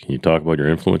influences. Can you talk about your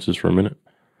influences for a minute?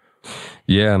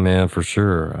 Yeah, man, for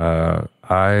sure.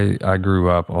 I grew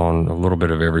up on a little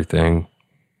bit of everything,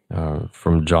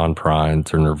 from John Prine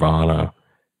to Nirvana,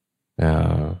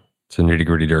 to Nitty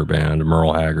Gritty Dirt Band, to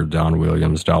Merle Haggard, Don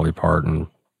Williams, Dolly Parton,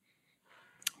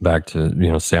 back to,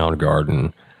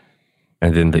 Soundgarden,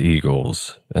 and then the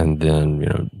Eagles, and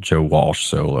then, Joe Walsh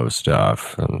solo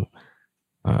stuff. And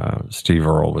Steve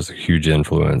Earle was a huge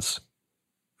influence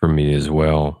for me as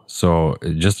well. So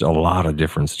just a lot of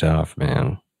different stuff,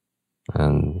 man.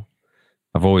 And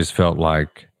I've always felt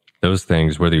like those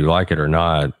things, whether you like it or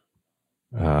not,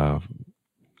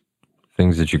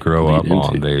 things that you grow up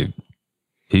on,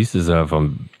 pieces of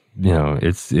them,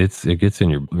 it gets in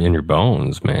your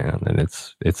bones, man, and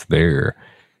it's there,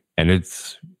 and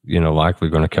it's likely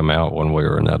going to come out one way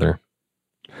or another.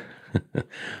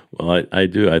 Well, I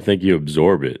do. I think you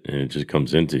absorb it, and it just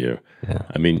comes into you. Yeah.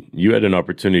 I mean, you had an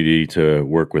opportunity to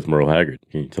work with Merle Haggard.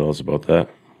 Can you tell us about that?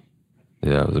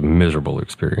 Yeah, it was a miserable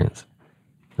experience.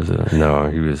 No,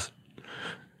 he was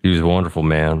a wonderful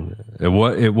man.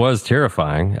 It was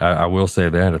terrifying. I will say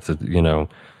that. It's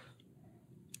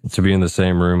to be in the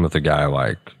same room with a guy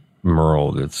like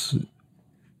Merle, that's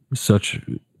such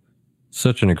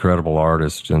an incredible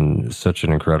artist and such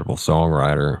an incredible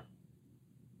songwriter.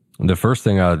 The first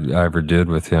thing I ever did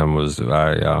with him was he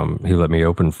let me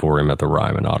open for him at the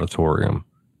Ryman Auditorium,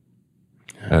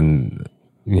 and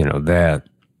that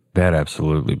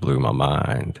absolutely blew my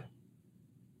mind.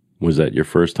 Was that your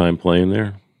first time playing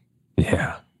there?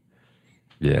 Yeah.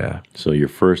 So your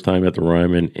first time at the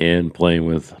Ryman and playing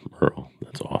with Merle.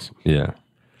 That's awesome. Yeah.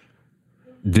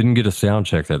 Didn't get a sound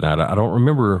check that night. I don't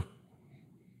remember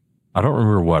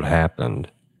what happened.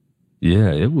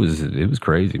 Yeah, it was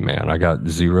crazy, man. I got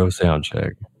 0 sound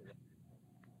check.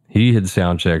 He had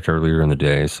sound checked earlier in the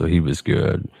day, so he was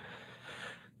good.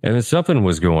 And then something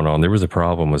was going on. There was a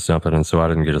problem with something, and so I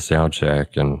didn't get a sound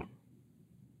check. And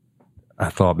I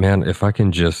thought, man, if I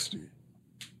can just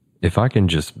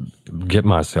get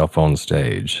myself on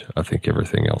stage, I think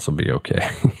everything else will be okay.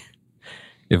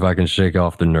 If I can shake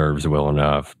off the nerves well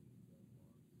enough.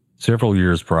 Several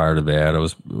years prior to that,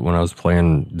 when I was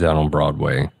playing down on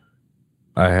Broadway,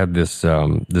 I had this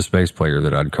bass player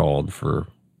that I'd called for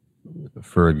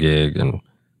a gig, and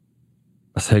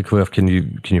I said, "Hey, Cliff, can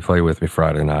you play with me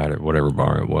Friday night at whatever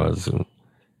bar it was?" And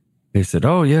he said,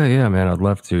 "Oh yeah, man, I'd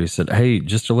love to." He said, "Hey,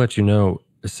 just to let you know,"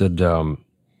 I said, "I'm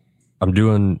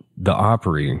doing the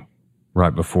Opry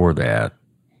right before that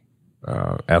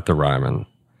at the Ryman.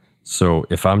 So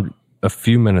if I'm a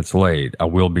few minutes late, I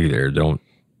will be there. Don't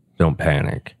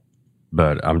panic.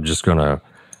 But I'm just gonna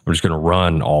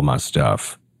run all my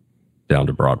stuff down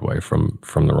to Broadway from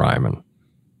the Ryman."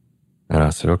 And I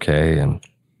said, "Okay."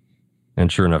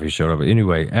 And sure enough, he showed up.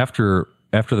 Anyway, after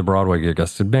the Broadway gig, I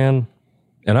said, "Man,"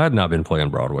 and I had not been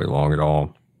playing Broadway long at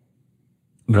all,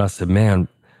 but I said, "Man,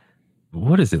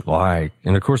 what is it like?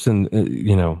 And of course,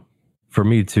 for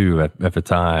me too, at the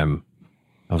time,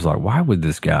 I was like, why would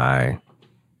this guy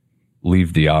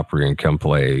leave the Opry and come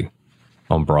play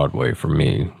on Broadway for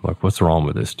me? Like, what's wrong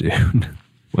with this dude?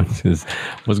 What's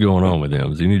going on with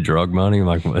him? Does he need drug money?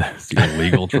 Like, is he in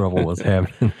legal trouble? What's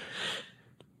happening?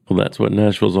 Well, that's what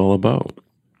Nashville's all about.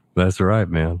 That's right,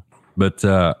 man. But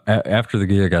after the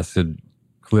gig, I said,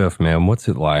 Cliff, man, what's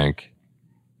it like?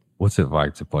 What's it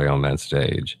like to play on that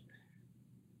stage?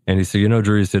 And he said,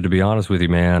 Drew, he said, to be honest with you,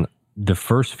 man, the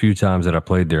first few times that I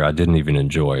played there, I didn't even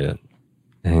enjoy it.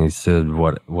 And he said,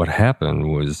 what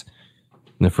happened was,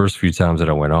 the first few times that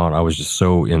I went on, I was just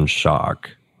so in shock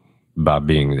by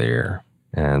being there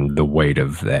and the weight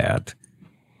of that,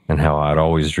 and how I'd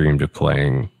always dreamed of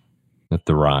playing at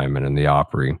the Ryman and the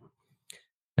Opry.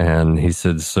 And he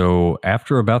said, so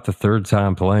after about the third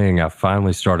time playing, I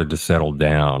finally started to settle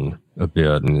down a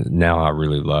bit, and now I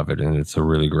really love it, and it's a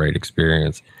really great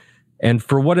experience. And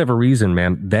for whatever reason,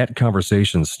 man, that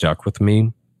conversation stuck with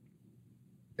me.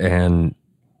 And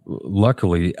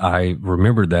luckily, I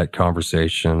remembered that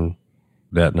conversation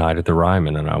that night at the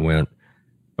Ryman, and I went,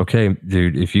 okay,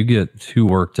 dude, if you get too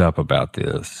worked up about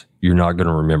this, you're not going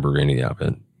to remember any of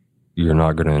it. You're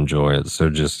not going to enjoy it. So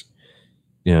just,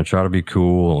 try to be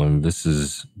cool. And this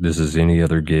is any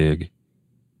other gig.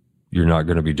 You're not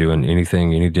going to be doing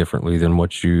anything any differently than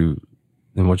what you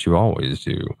always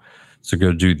do. So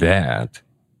go do that,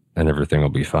 and everything will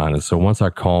be fine. And so once I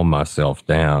calmed myself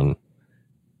down,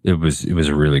 it was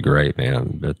really great,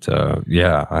 man. But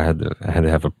I had to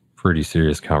have a pretty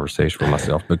serious conversation with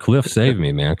myself. But Cliff saved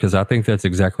me, man, because I think that's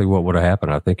exactly what would have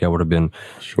happened. I think I would have been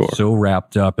so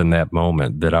wrapped up in that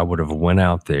moment that I would have went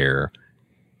out there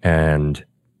and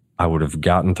I would have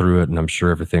gotten through it, and I'm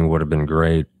sure everything would have been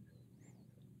great.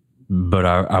 But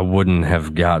I wouldn't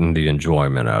have gotten the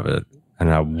enjoyment of it,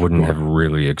 and I wouldn't have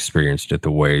really experienced it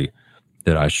the way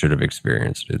that I should have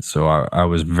experienced it. So I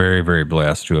was very, very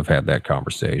blessed to have had that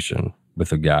conversation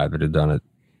with a guy that had done it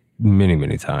many,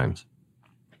 many times.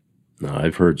 Now,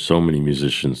 I've heard so many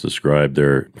musicians describe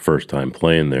their first time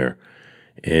playing there,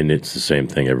 and it's the same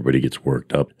thing. Everybody gets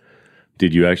worked up.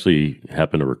 Did you actually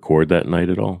happen to record that night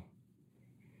at all?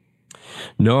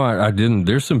 No, I didn't.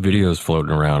 There's some videos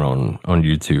floating around on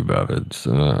YouTube of it.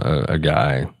 So, a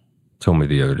guy told me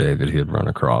the other day that he had run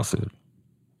across it.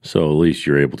 So at least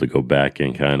you're able to go back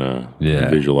and kind of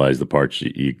visualize the parts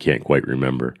you can't quite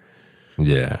remember.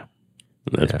 Yeah.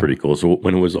 That's pretty cool. So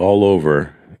when it was all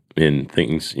over and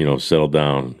things, settled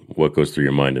down, what goes through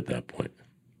your mind at that point?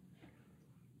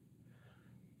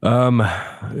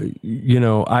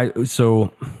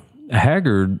 So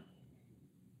Haggard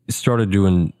started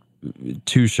doing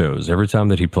 2 shows. Every time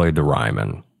that he played the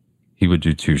Ryman, he would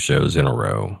do 2 shows in a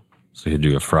row. So he'd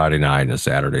do a Friday night and a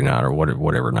Saturday night, or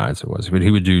whatever nights it was. But he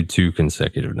would do 2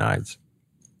 consecutive nights.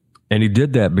 And he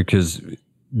did that because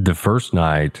the first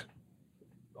night,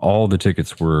 all the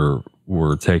tickets were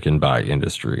taken by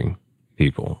industry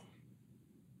people.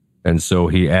 And so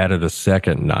he added a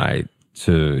second night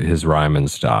to his Ryman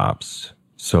stops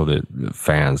so that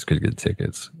fans could get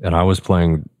tickets. And I was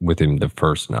playing with him the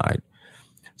first night.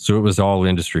 So it was all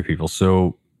industry people.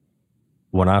 So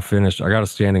when I finished, I got a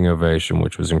standing ovation,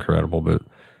 which was incredible. But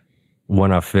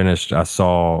when I finished, I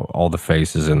saw all the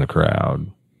faces in the crowd.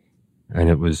 And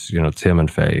it was, Tim and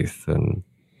Faith and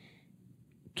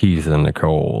Keith and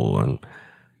Nicole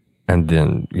and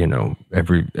then,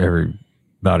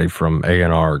 everybody from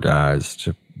A&R guys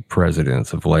to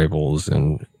presidents of labels,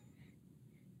 and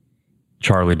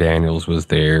Charlie Daniels was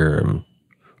there. And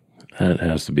that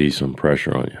has to be some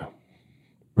pressure on you.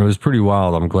 It was pretty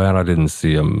wild. I'm glad I didn't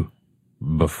see him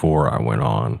before I went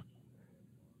on.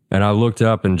 And I looked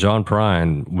up, and John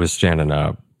Prine was standing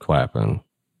up clapping.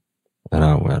 And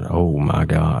I went, oh my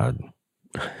God.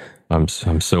 I'm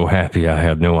so happy. I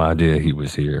had no idea he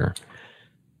was here,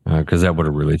 because that would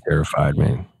have really terrified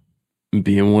me.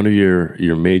 Being one of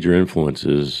your major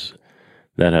influences,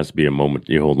 that has to be a moment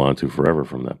you hold on to forever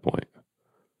from that point.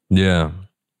 Yeah.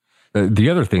 The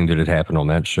other thing that had happened on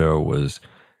that show was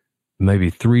maybe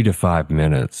 3 to 5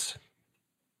 minutes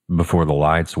before the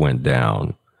lights went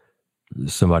down,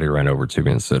 somebody ran over to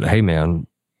me and said, hey man,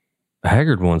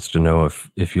 Haggard wants to know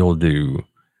if you'll do,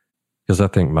 because I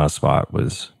think my spot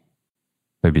was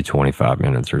maybe 25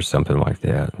 minutes or something like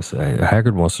that. I said, hey,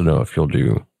 Haggard wants to know if you'll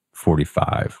do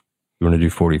 45. You want to do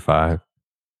 45?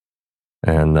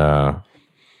 And I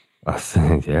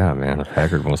said, yeah, man, if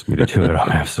Haggard wants me to do it, I'm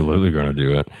absolutely going to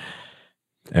do it.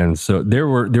 And so there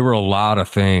were a lot of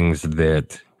things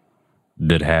that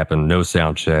happened. No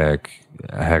sound check.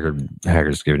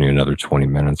 Haggard's giving you another 20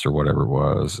 minutes or whatever it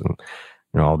was. And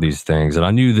all these things. And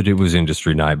I knew that it was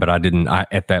industry night, but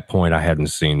at that point, I hadn't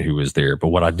seen who was there. But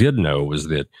what I did know was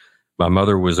that my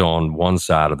mother was on one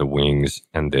side of the wings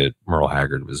and that Merle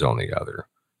Haggard was on the other.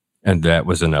 And that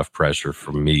was enough pressure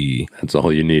for me. That's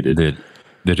all you needed.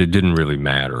 That it didn't really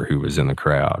matter who was in the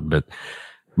crowd. But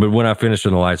when I finished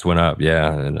and the lights went up,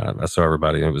 yeah, and I saw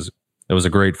everybody, it was a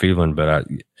great feeling. But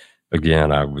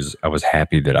I was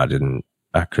happy that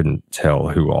I couldn't tell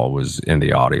who all was in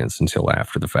the audience until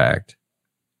after the fact.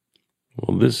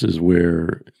 Well, this is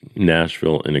where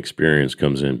Nashville and experience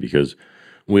comes in, because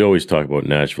we always talk about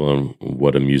Nashville and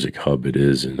what a music hub it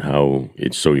is and how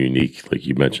it's so unique. Like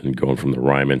you mentioned, going from the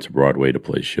Ryman to Broadway to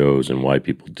play shows and why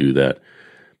people do that.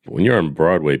 But when you're on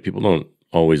Broadway, people don't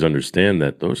always understand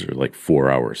that those are like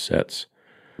 4-hour sets.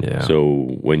 Yeah.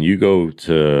 So when you go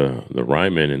to the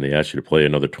Ryman and they ask you to play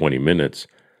another 20 minutes,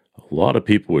 a lot of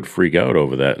people would freak out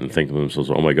over that and think to themselves,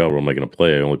 oh my God, what am I going to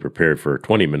play? I only prepared for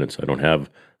 20 minutes. I don't have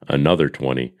another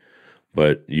 20.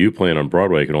 But you playing on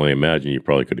Broadway, I can only imagine you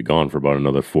probably could have gone for about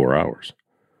another 4 hours.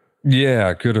 Yeah,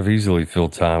 I could have easily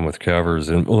filled time with covers.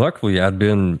 And luckily I'd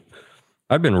been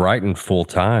writing full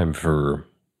time for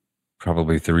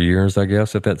probably 3 years, I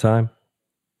guess, at that time.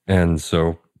 And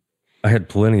so I had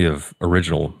plenty of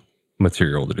original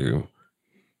material to do.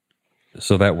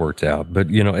 So that worked out. But,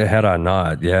 had I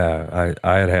not, yeah,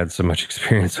 I had so much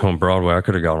experience on Broadway, I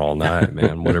could have gone all night,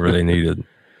 man, whatever they needed.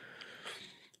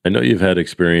 I know you've had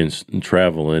experience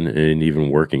traveling and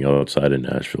even working outside of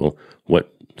Nashville.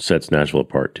 What sets Nashville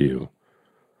apart to you?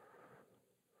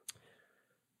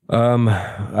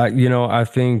 I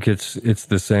think it's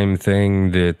the same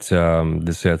thing that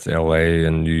sets LA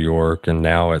and New York and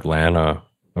now Atlanta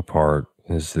apart,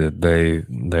 is that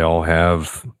they all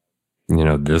have,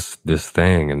 this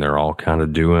thing, and they're all kind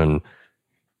of doing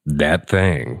that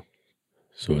thing.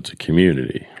 So it's a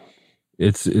community.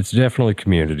 It's definitely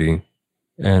community.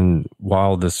 And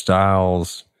while the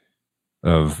styles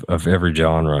of every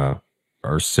genre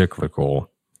are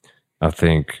cyclical, I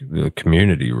think the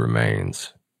community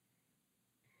remains.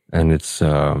 And it's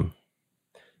the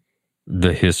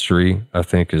history, I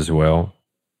think, as well,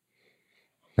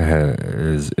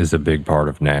 is a big part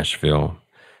of Nashville.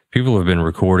 People have been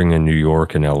recording in New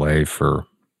York and LA for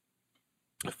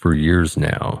years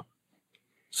now.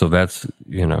 So that's,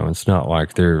 it's not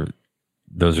like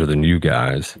those are the new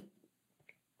guys.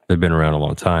 They've been around a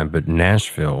long time, but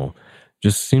Nashville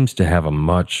just seems to have a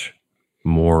much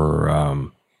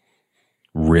more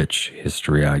rich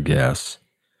history, I guess,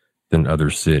 than other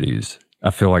cities.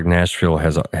 I feel like Nashville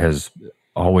has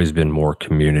always been more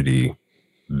community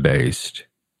based.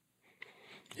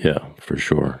 Yeah, for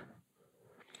sure.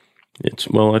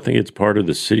 I think it's part of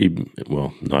the city.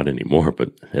 Well, not anymore,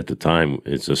 but at the time,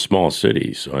 it's a small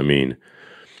city. So,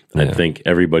 I think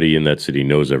everybody in that city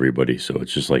knows everybody. So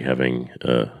it's just like having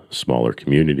a smaller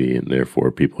community, and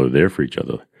therefore people are there for each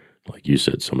other. Like you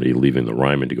said, somebody leaving the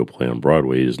Ryman to go play on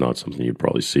Broadway is not something you'd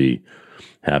probably see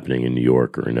happening in New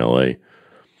York or in LA.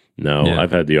 Now,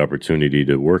 I've had the opportunity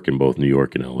to work in both New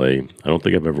York and LA. I don't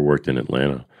think I've ever worked in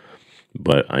Atlanta,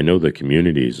 but I know the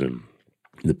communities and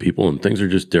the people and things are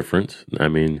just different.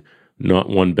 Not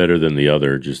one better than the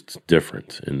other, just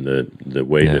different. And the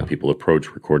way that people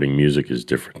approach recording music is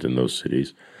different in those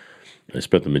cities. I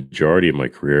spent the majority of my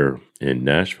career in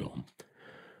Nashville,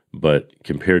 but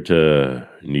compared to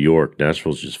New York,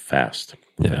 Nashville's just fast.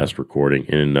 Fast recording,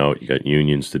 in and out. You got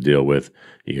unions to deal with.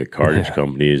 You got cartage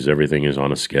companies. Everything is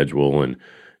on a schedule, and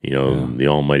the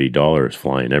almighty dollar is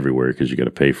flying everywhere because you got to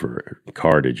pay for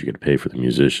cartage. You got to pay for the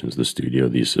musicians, the studio,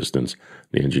 the assistants,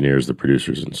 the engineers, the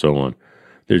producers, and so on.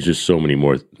 There's just so many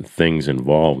more things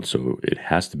involved, so it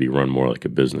has to be run more like a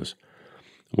business.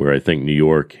 Where I think New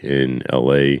York and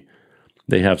LA,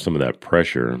 they have some of that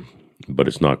pressure, but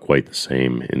it's not quite the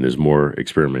same. And there's more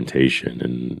experimentation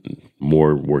and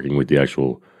more working with the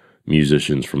actual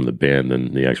musicians from the band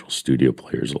than the actual studio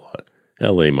players a lot.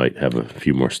 LA might have a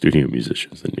few more studio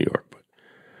musicians than New York, but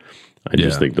I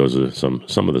just think those are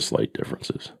some of the slight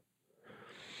differences.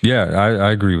 Yeah,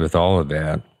 I agree with all of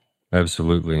that.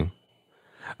 Absolutely.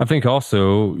 I think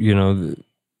also,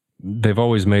 they've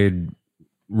always made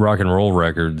rock and roll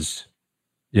records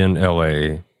in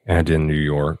LA and in New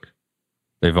York.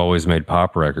 They've always made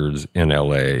pop records in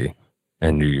LA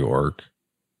and New York.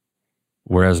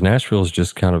 Whereas Nashville is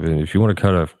just kind of, if you want to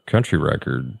cut a country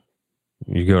record,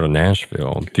 you go to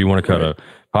Nashville. If you want to cut a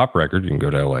pop record, you can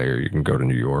go to LA or you can go to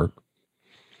New York.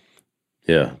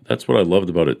 Yeah, that's what I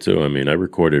loved about it too. I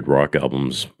recorded rock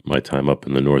albums my time up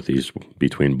in the Northeast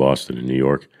between Boston and New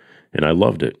York, and I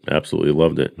loved it, absolutely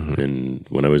loved it. Mm-hmm. And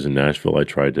when I was in Nashville, I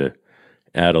tried to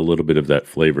add a little bit of that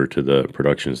flavor to the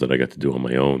productions that I got to do on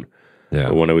my own. Yeah.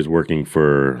 But when I was working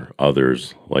for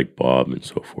others like Bob and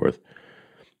so forth,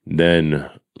 then,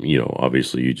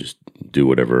 obviously you just do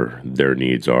whatever their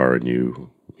needs are. And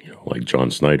like John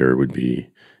Schneider would be,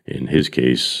 in his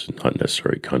case, not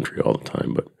necessarily country all the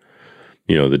time, but,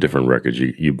 the different records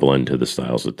you blend to the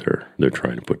styles that they're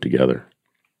trying to put together.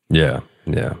 Yeah,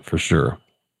 for sure.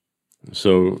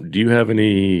 So do you have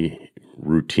any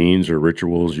routines or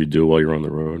rituals you do while you're on the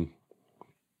road?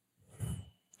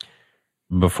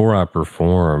 Before I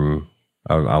perform,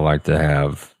 I like to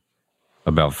have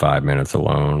about 5 minutes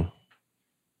alone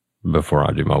before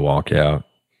I do my walkout.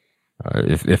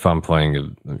 If I'm playing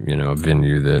a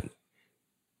venue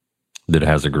that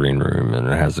has a green room and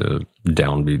it has a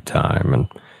downbeat time and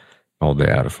all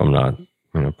that, if I'm not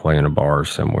playing a bar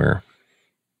somewhere,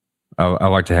 I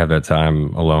like to have that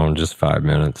time alone, just 5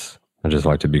 minutes. I just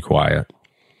like to be quiet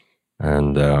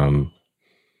and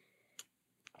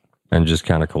just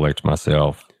kind of collect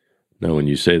myself. Now, when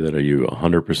you say that, are you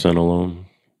 100% alone?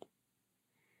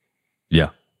 Yeah.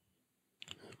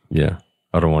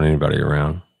 I don't want anybody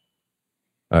around.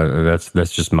 That's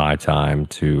just my time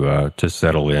to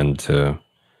settle into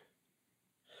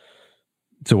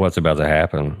what's about to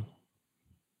happen.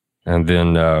 And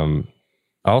then I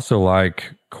also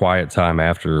like quiet time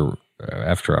after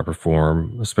I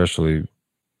perform, especially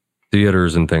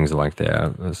theaters and things like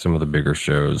that. Some of the bigger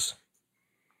shows,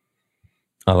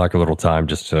 I like a little time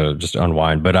just to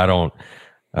unwind. But I don't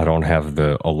have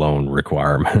the alone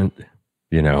requirement.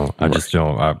 I just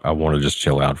don't. I want to just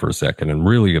chill out for a second and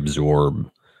really absorb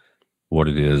what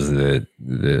it is that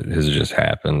has just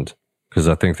happened, because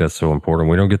I think that's so important.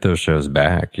 We don't get those shows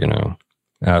back. And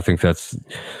I think that's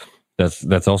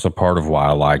also part of why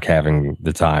I like having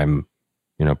the time,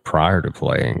 prior to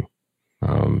playing,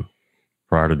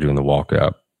 prior to doing the walk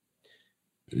up,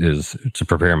 is to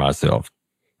prepare myself.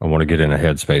 I want to get in a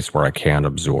headspace where I can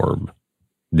absorb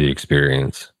the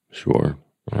experience. Sure.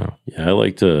 Yeah, I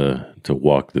like to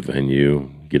walk the venue,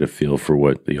 get a feel for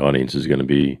what the audience is going to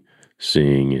be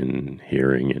seeing and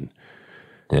hearing,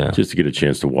 and just to get a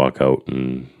chance to walk out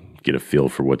and get a feel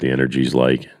for what the energy's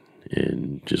like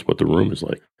and just what the room is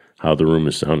like, how the room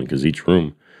is sounding, because each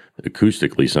room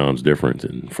acoustically sounds different,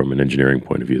 and from an engineering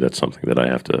point of view, that's something that I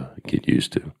have to get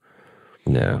used to.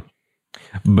 Yeah,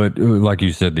 but like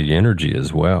you said, the energy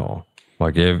as well.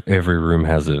 Like every room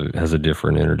has a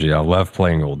different energy. I love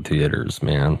playing old theaters,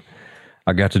 man.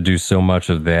 I got to do so much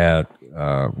of that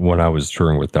when I was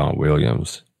touring with Don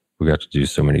Williams. We got to do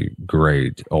so many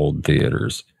great old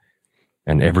theaters,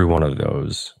 and every one of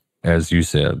those, as you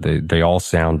said, they all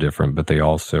sound different, but they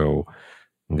also,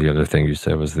 the other thing you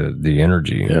said was that the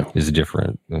energy is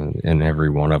different in every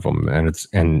one of them,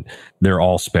 and they're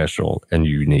all special and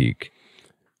unique.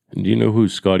 And do you know who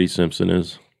Scotty Simpson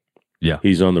is? Yeah.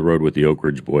 He's on the road with the Oak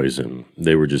Ridge Boys, and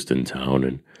they were just in town,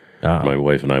 and my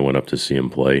wife and I went up to see him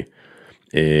play,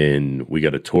 and we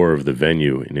got a tour of the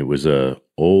venue, and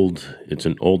it's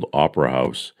an old opera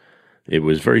house. It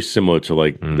was very similar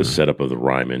to the setup of the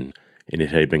Ryman, and it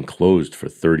had been closed for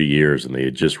 30 years, and they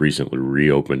had just recently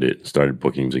reopened it and started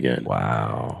bookings again.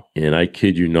 Wow. And I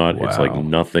kid you not, It's like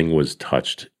nothing was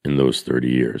touched in those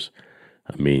 30 years.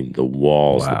 I mean, the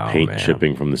walls, the paint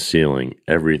chipping from the ceiling,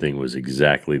 everything was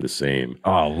exactly the same.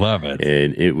 Oh, I love it.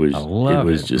 And it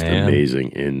was just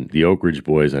amazing. And the Oak Ridge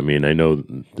Boys, I mean, I know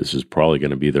this is probably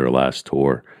going to be their last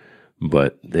tour,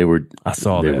 but they were just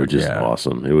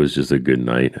awesome. It was just a good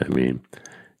night. I mean,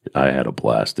 I had a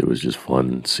blast. It was just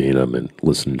fun seeing them and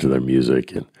listening to their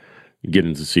music and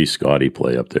getting to see Scotty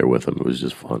play up there with them. It was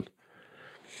just fun.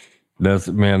 That's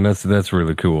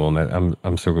really cool, and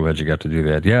I'm so glad you got to do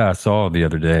that. Yeah, I saw the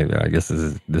other day that I guess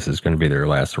this is going to be their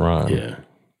last run. Yeah,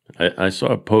 I saw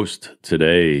a post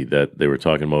today that they were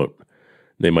talking about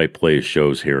they might play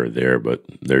shows here or there, but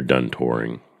they're done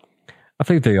touring. I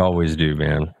think they always do,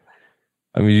 man.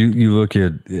 I mean, you look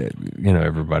at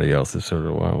everybody else is sort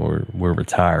of, well, we're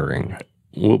retiring.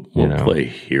 We'll play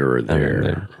here or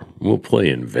there. We'll play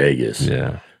in Vegas.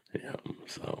 Yeah.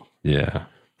 So yeah.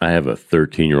 I have a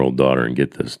 13-year-old daughter, and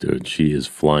get this, dude. She is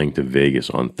flying to Vegas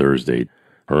on Thursday,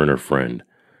 her and her friend.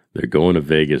 They're going to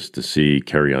Vegas to see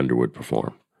Carrie Underwood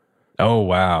perform. Oh,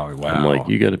 wow. I'm like,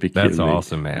 you got to be kidding me. That's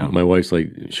awesome, man. My wife's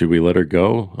like, should we let her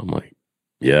go? I'm like,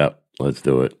 yeah, let's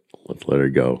do it. Let's let her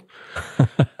go.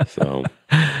 So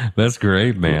that's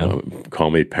great, man.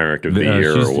 Call me parent of the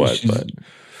year or what. But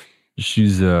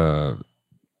she's, I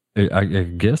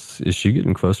guess, is she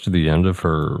getting close to the end of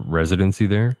her residency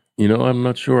there? I'm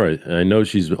not sure. I know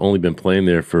she's only been playing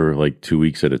there for like 2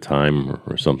 weeks at a time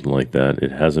or something like that.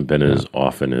 It hasn't been as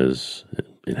often as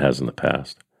it has in the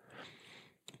past.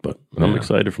 But I'm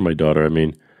excited for my daughter. I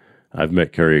mean, I've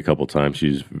met Carrie a couple times.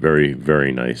 She's very,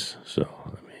 very nice. So,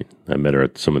 I met her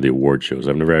at some of the award shows.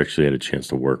 I've never actually had a chance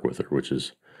to work with her, which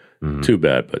is too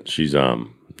bad, but she's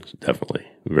definitely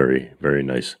very, very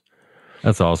nice.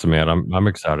 That's awesome, man. I'm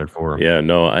excited for her. Yeah,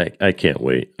 no, I can't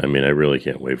wait. I really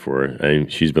can't wait for her.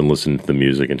 She's been listening to the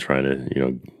music and trying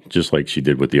to, just like she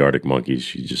did with the Arctic Monkeys,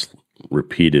 she just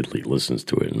repeatedly listens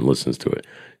to it and listens to it.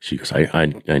 She goes, I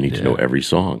need to know every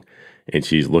song. And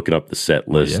she's looking up the set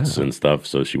lists and stuff.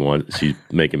 So she's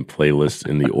making playlists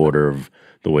in the order of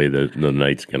the way the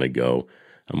night's going to go.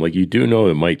 I'm like, you do know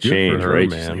it might change, right?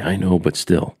 Man. She's like, I know, but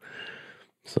still.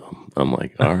 So I'm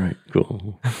like, all right,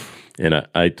 cool. And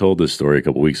I told this story a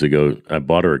couple weeks ago. I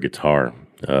bought her a guitar,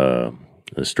 a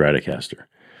Stratocaster.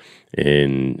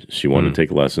 And she wanted to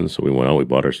take lessons. So we went out, we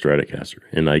bought her a Stratocaster.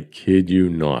 And I kid you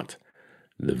not,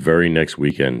 the very next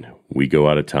weekend, we go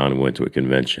out of town and went to a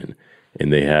convention.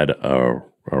 And they had a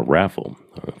raffle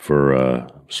for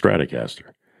a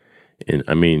Stratocaster.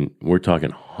 And we're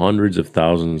talking hundreds of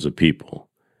thousands of people.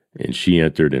 And she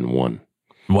entered and won.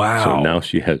 Wow. So now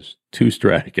she has 2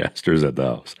 Stratocasters at the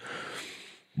house.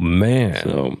 Man.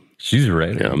 So she's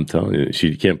ready. Yeah, I'm telling you,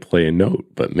 she can't play a note,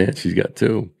 but man, she's got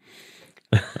 2.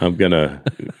 We're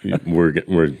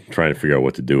trying to figure out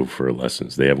what to do for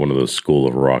lessons. They have one of those School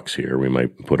of Rocks here. We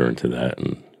might put her into that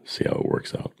and see how it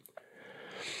works out.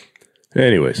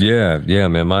 Anyways. Yeah,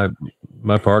 man.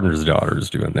 My partner's daughter is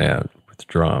doing that with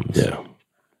drums. Yeah.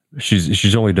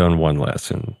 She's only done 1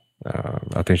 lesson.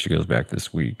 I think she goes back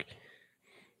this week.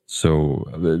 So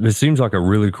it seems like a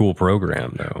really cool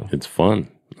program, though. It's fun.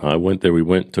 I went there.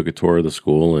 We took a tour of the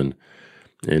school, and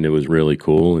it was really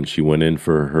cool. And she went in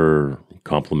for her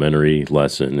complimentary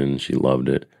lesson, and she loved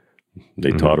it.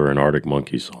 They taught her an Arctic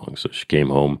Monkeys song, so she came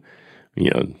home,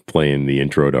 playing the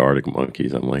intro to Arctic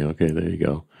Monkeys. I'm like, okay, there you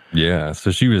go. Yeah,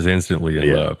 so she was instantly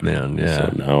in love, man. Yeah,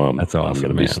 so now that's awesome, I'm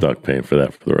going to be stuck paying for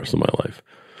that for the rest of my life.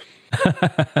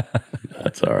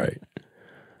 That's all right.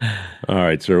 All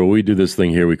right, sir. Well, we do this thing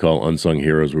here we call Unsung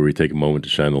Heroes, where we take a moment to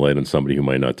shine the light on somebody who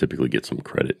might not typically get some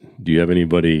credit. Do you have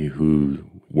anybody who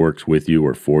works with you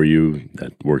or for you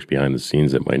that works behind the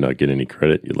scenes that might not get any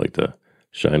credit you'd like to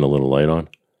shine a little light on?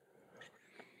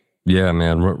 Yeah,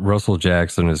 man. Russell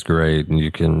Jackson is great, and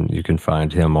you can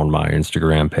find him on my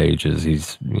Instagram pages.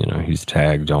 He's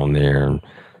tagged on there, and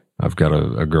I've got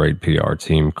a great PR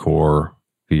team, Core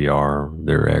PR.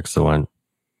 They're excellent.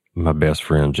 My best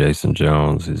friend, Jason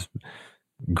Jones, is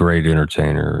a great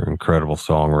entertainer, incredible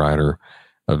songwriter.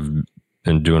 I've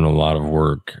been doing a lot of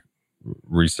work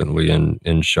recently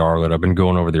in Charlotte. I've been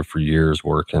going over there for years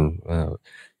working.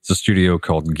 It's a studio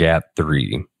called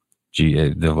GAT3,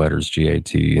 the letters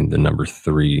GAT and the number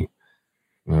 3,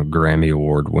 Grammy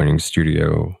Award winning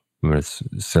studio. It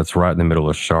sits right in the middle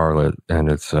of Charlotte,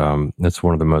 and it's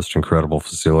one of the most incredible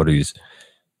facilities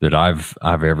that I've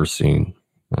ever seen.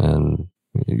 And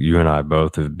you and I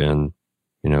both have been,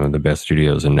 in the best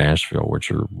studios in Nashville,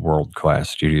 which are world-class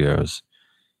studios.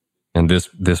 And this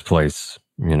place,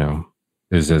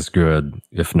 is as good,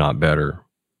 if not better,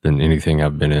 than anything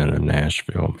I've been in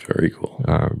Nashville. Very cool.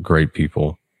 Great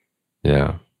people.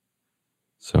 Yeah.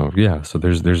 So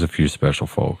there's a few special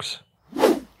folks.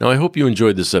 Now, I hope you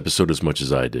enjoyed this episode as much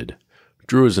as I did.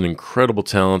 Drew is an incredible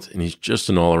talent, and he's just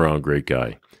an all-around great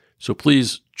guy. So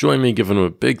please join me in giving him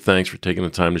a big thanks for taking the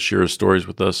time to share his stories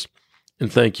with us.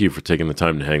 And thank you for taking the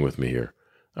time to hang with me here.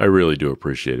 I really do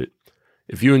appreciate it.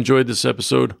 If you enjoyed this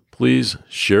episode, please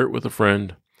share it with a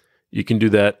friend. You can do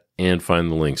that and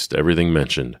find the links to everything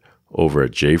mentioned over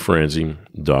at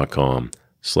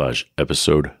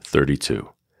jfranzi.com/episode 32.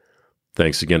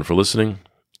 Thanks again for listening,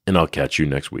 and I'll catch you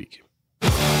next week.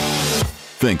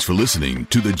 Thanks for listening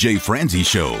to The Jay Franzi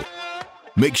Show.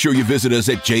 Make sure you visit us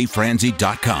at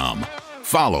jfranzi.com.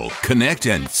 Follow, connect,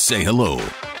 and say hello.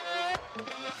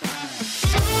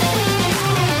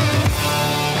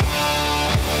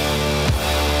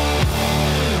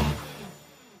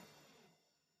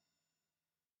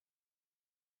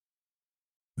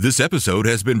 This episode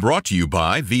has been brought to you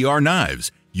by VR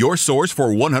Knives, your source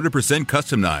for 100%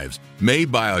 custom knives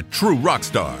made by a true rock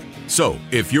star. So,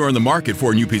 if you're in the market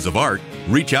for a new piece of art,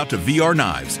 reach out to VR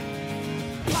Knives.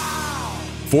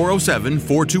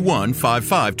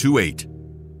 407-421-5528.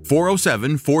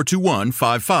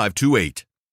 407-421-5528.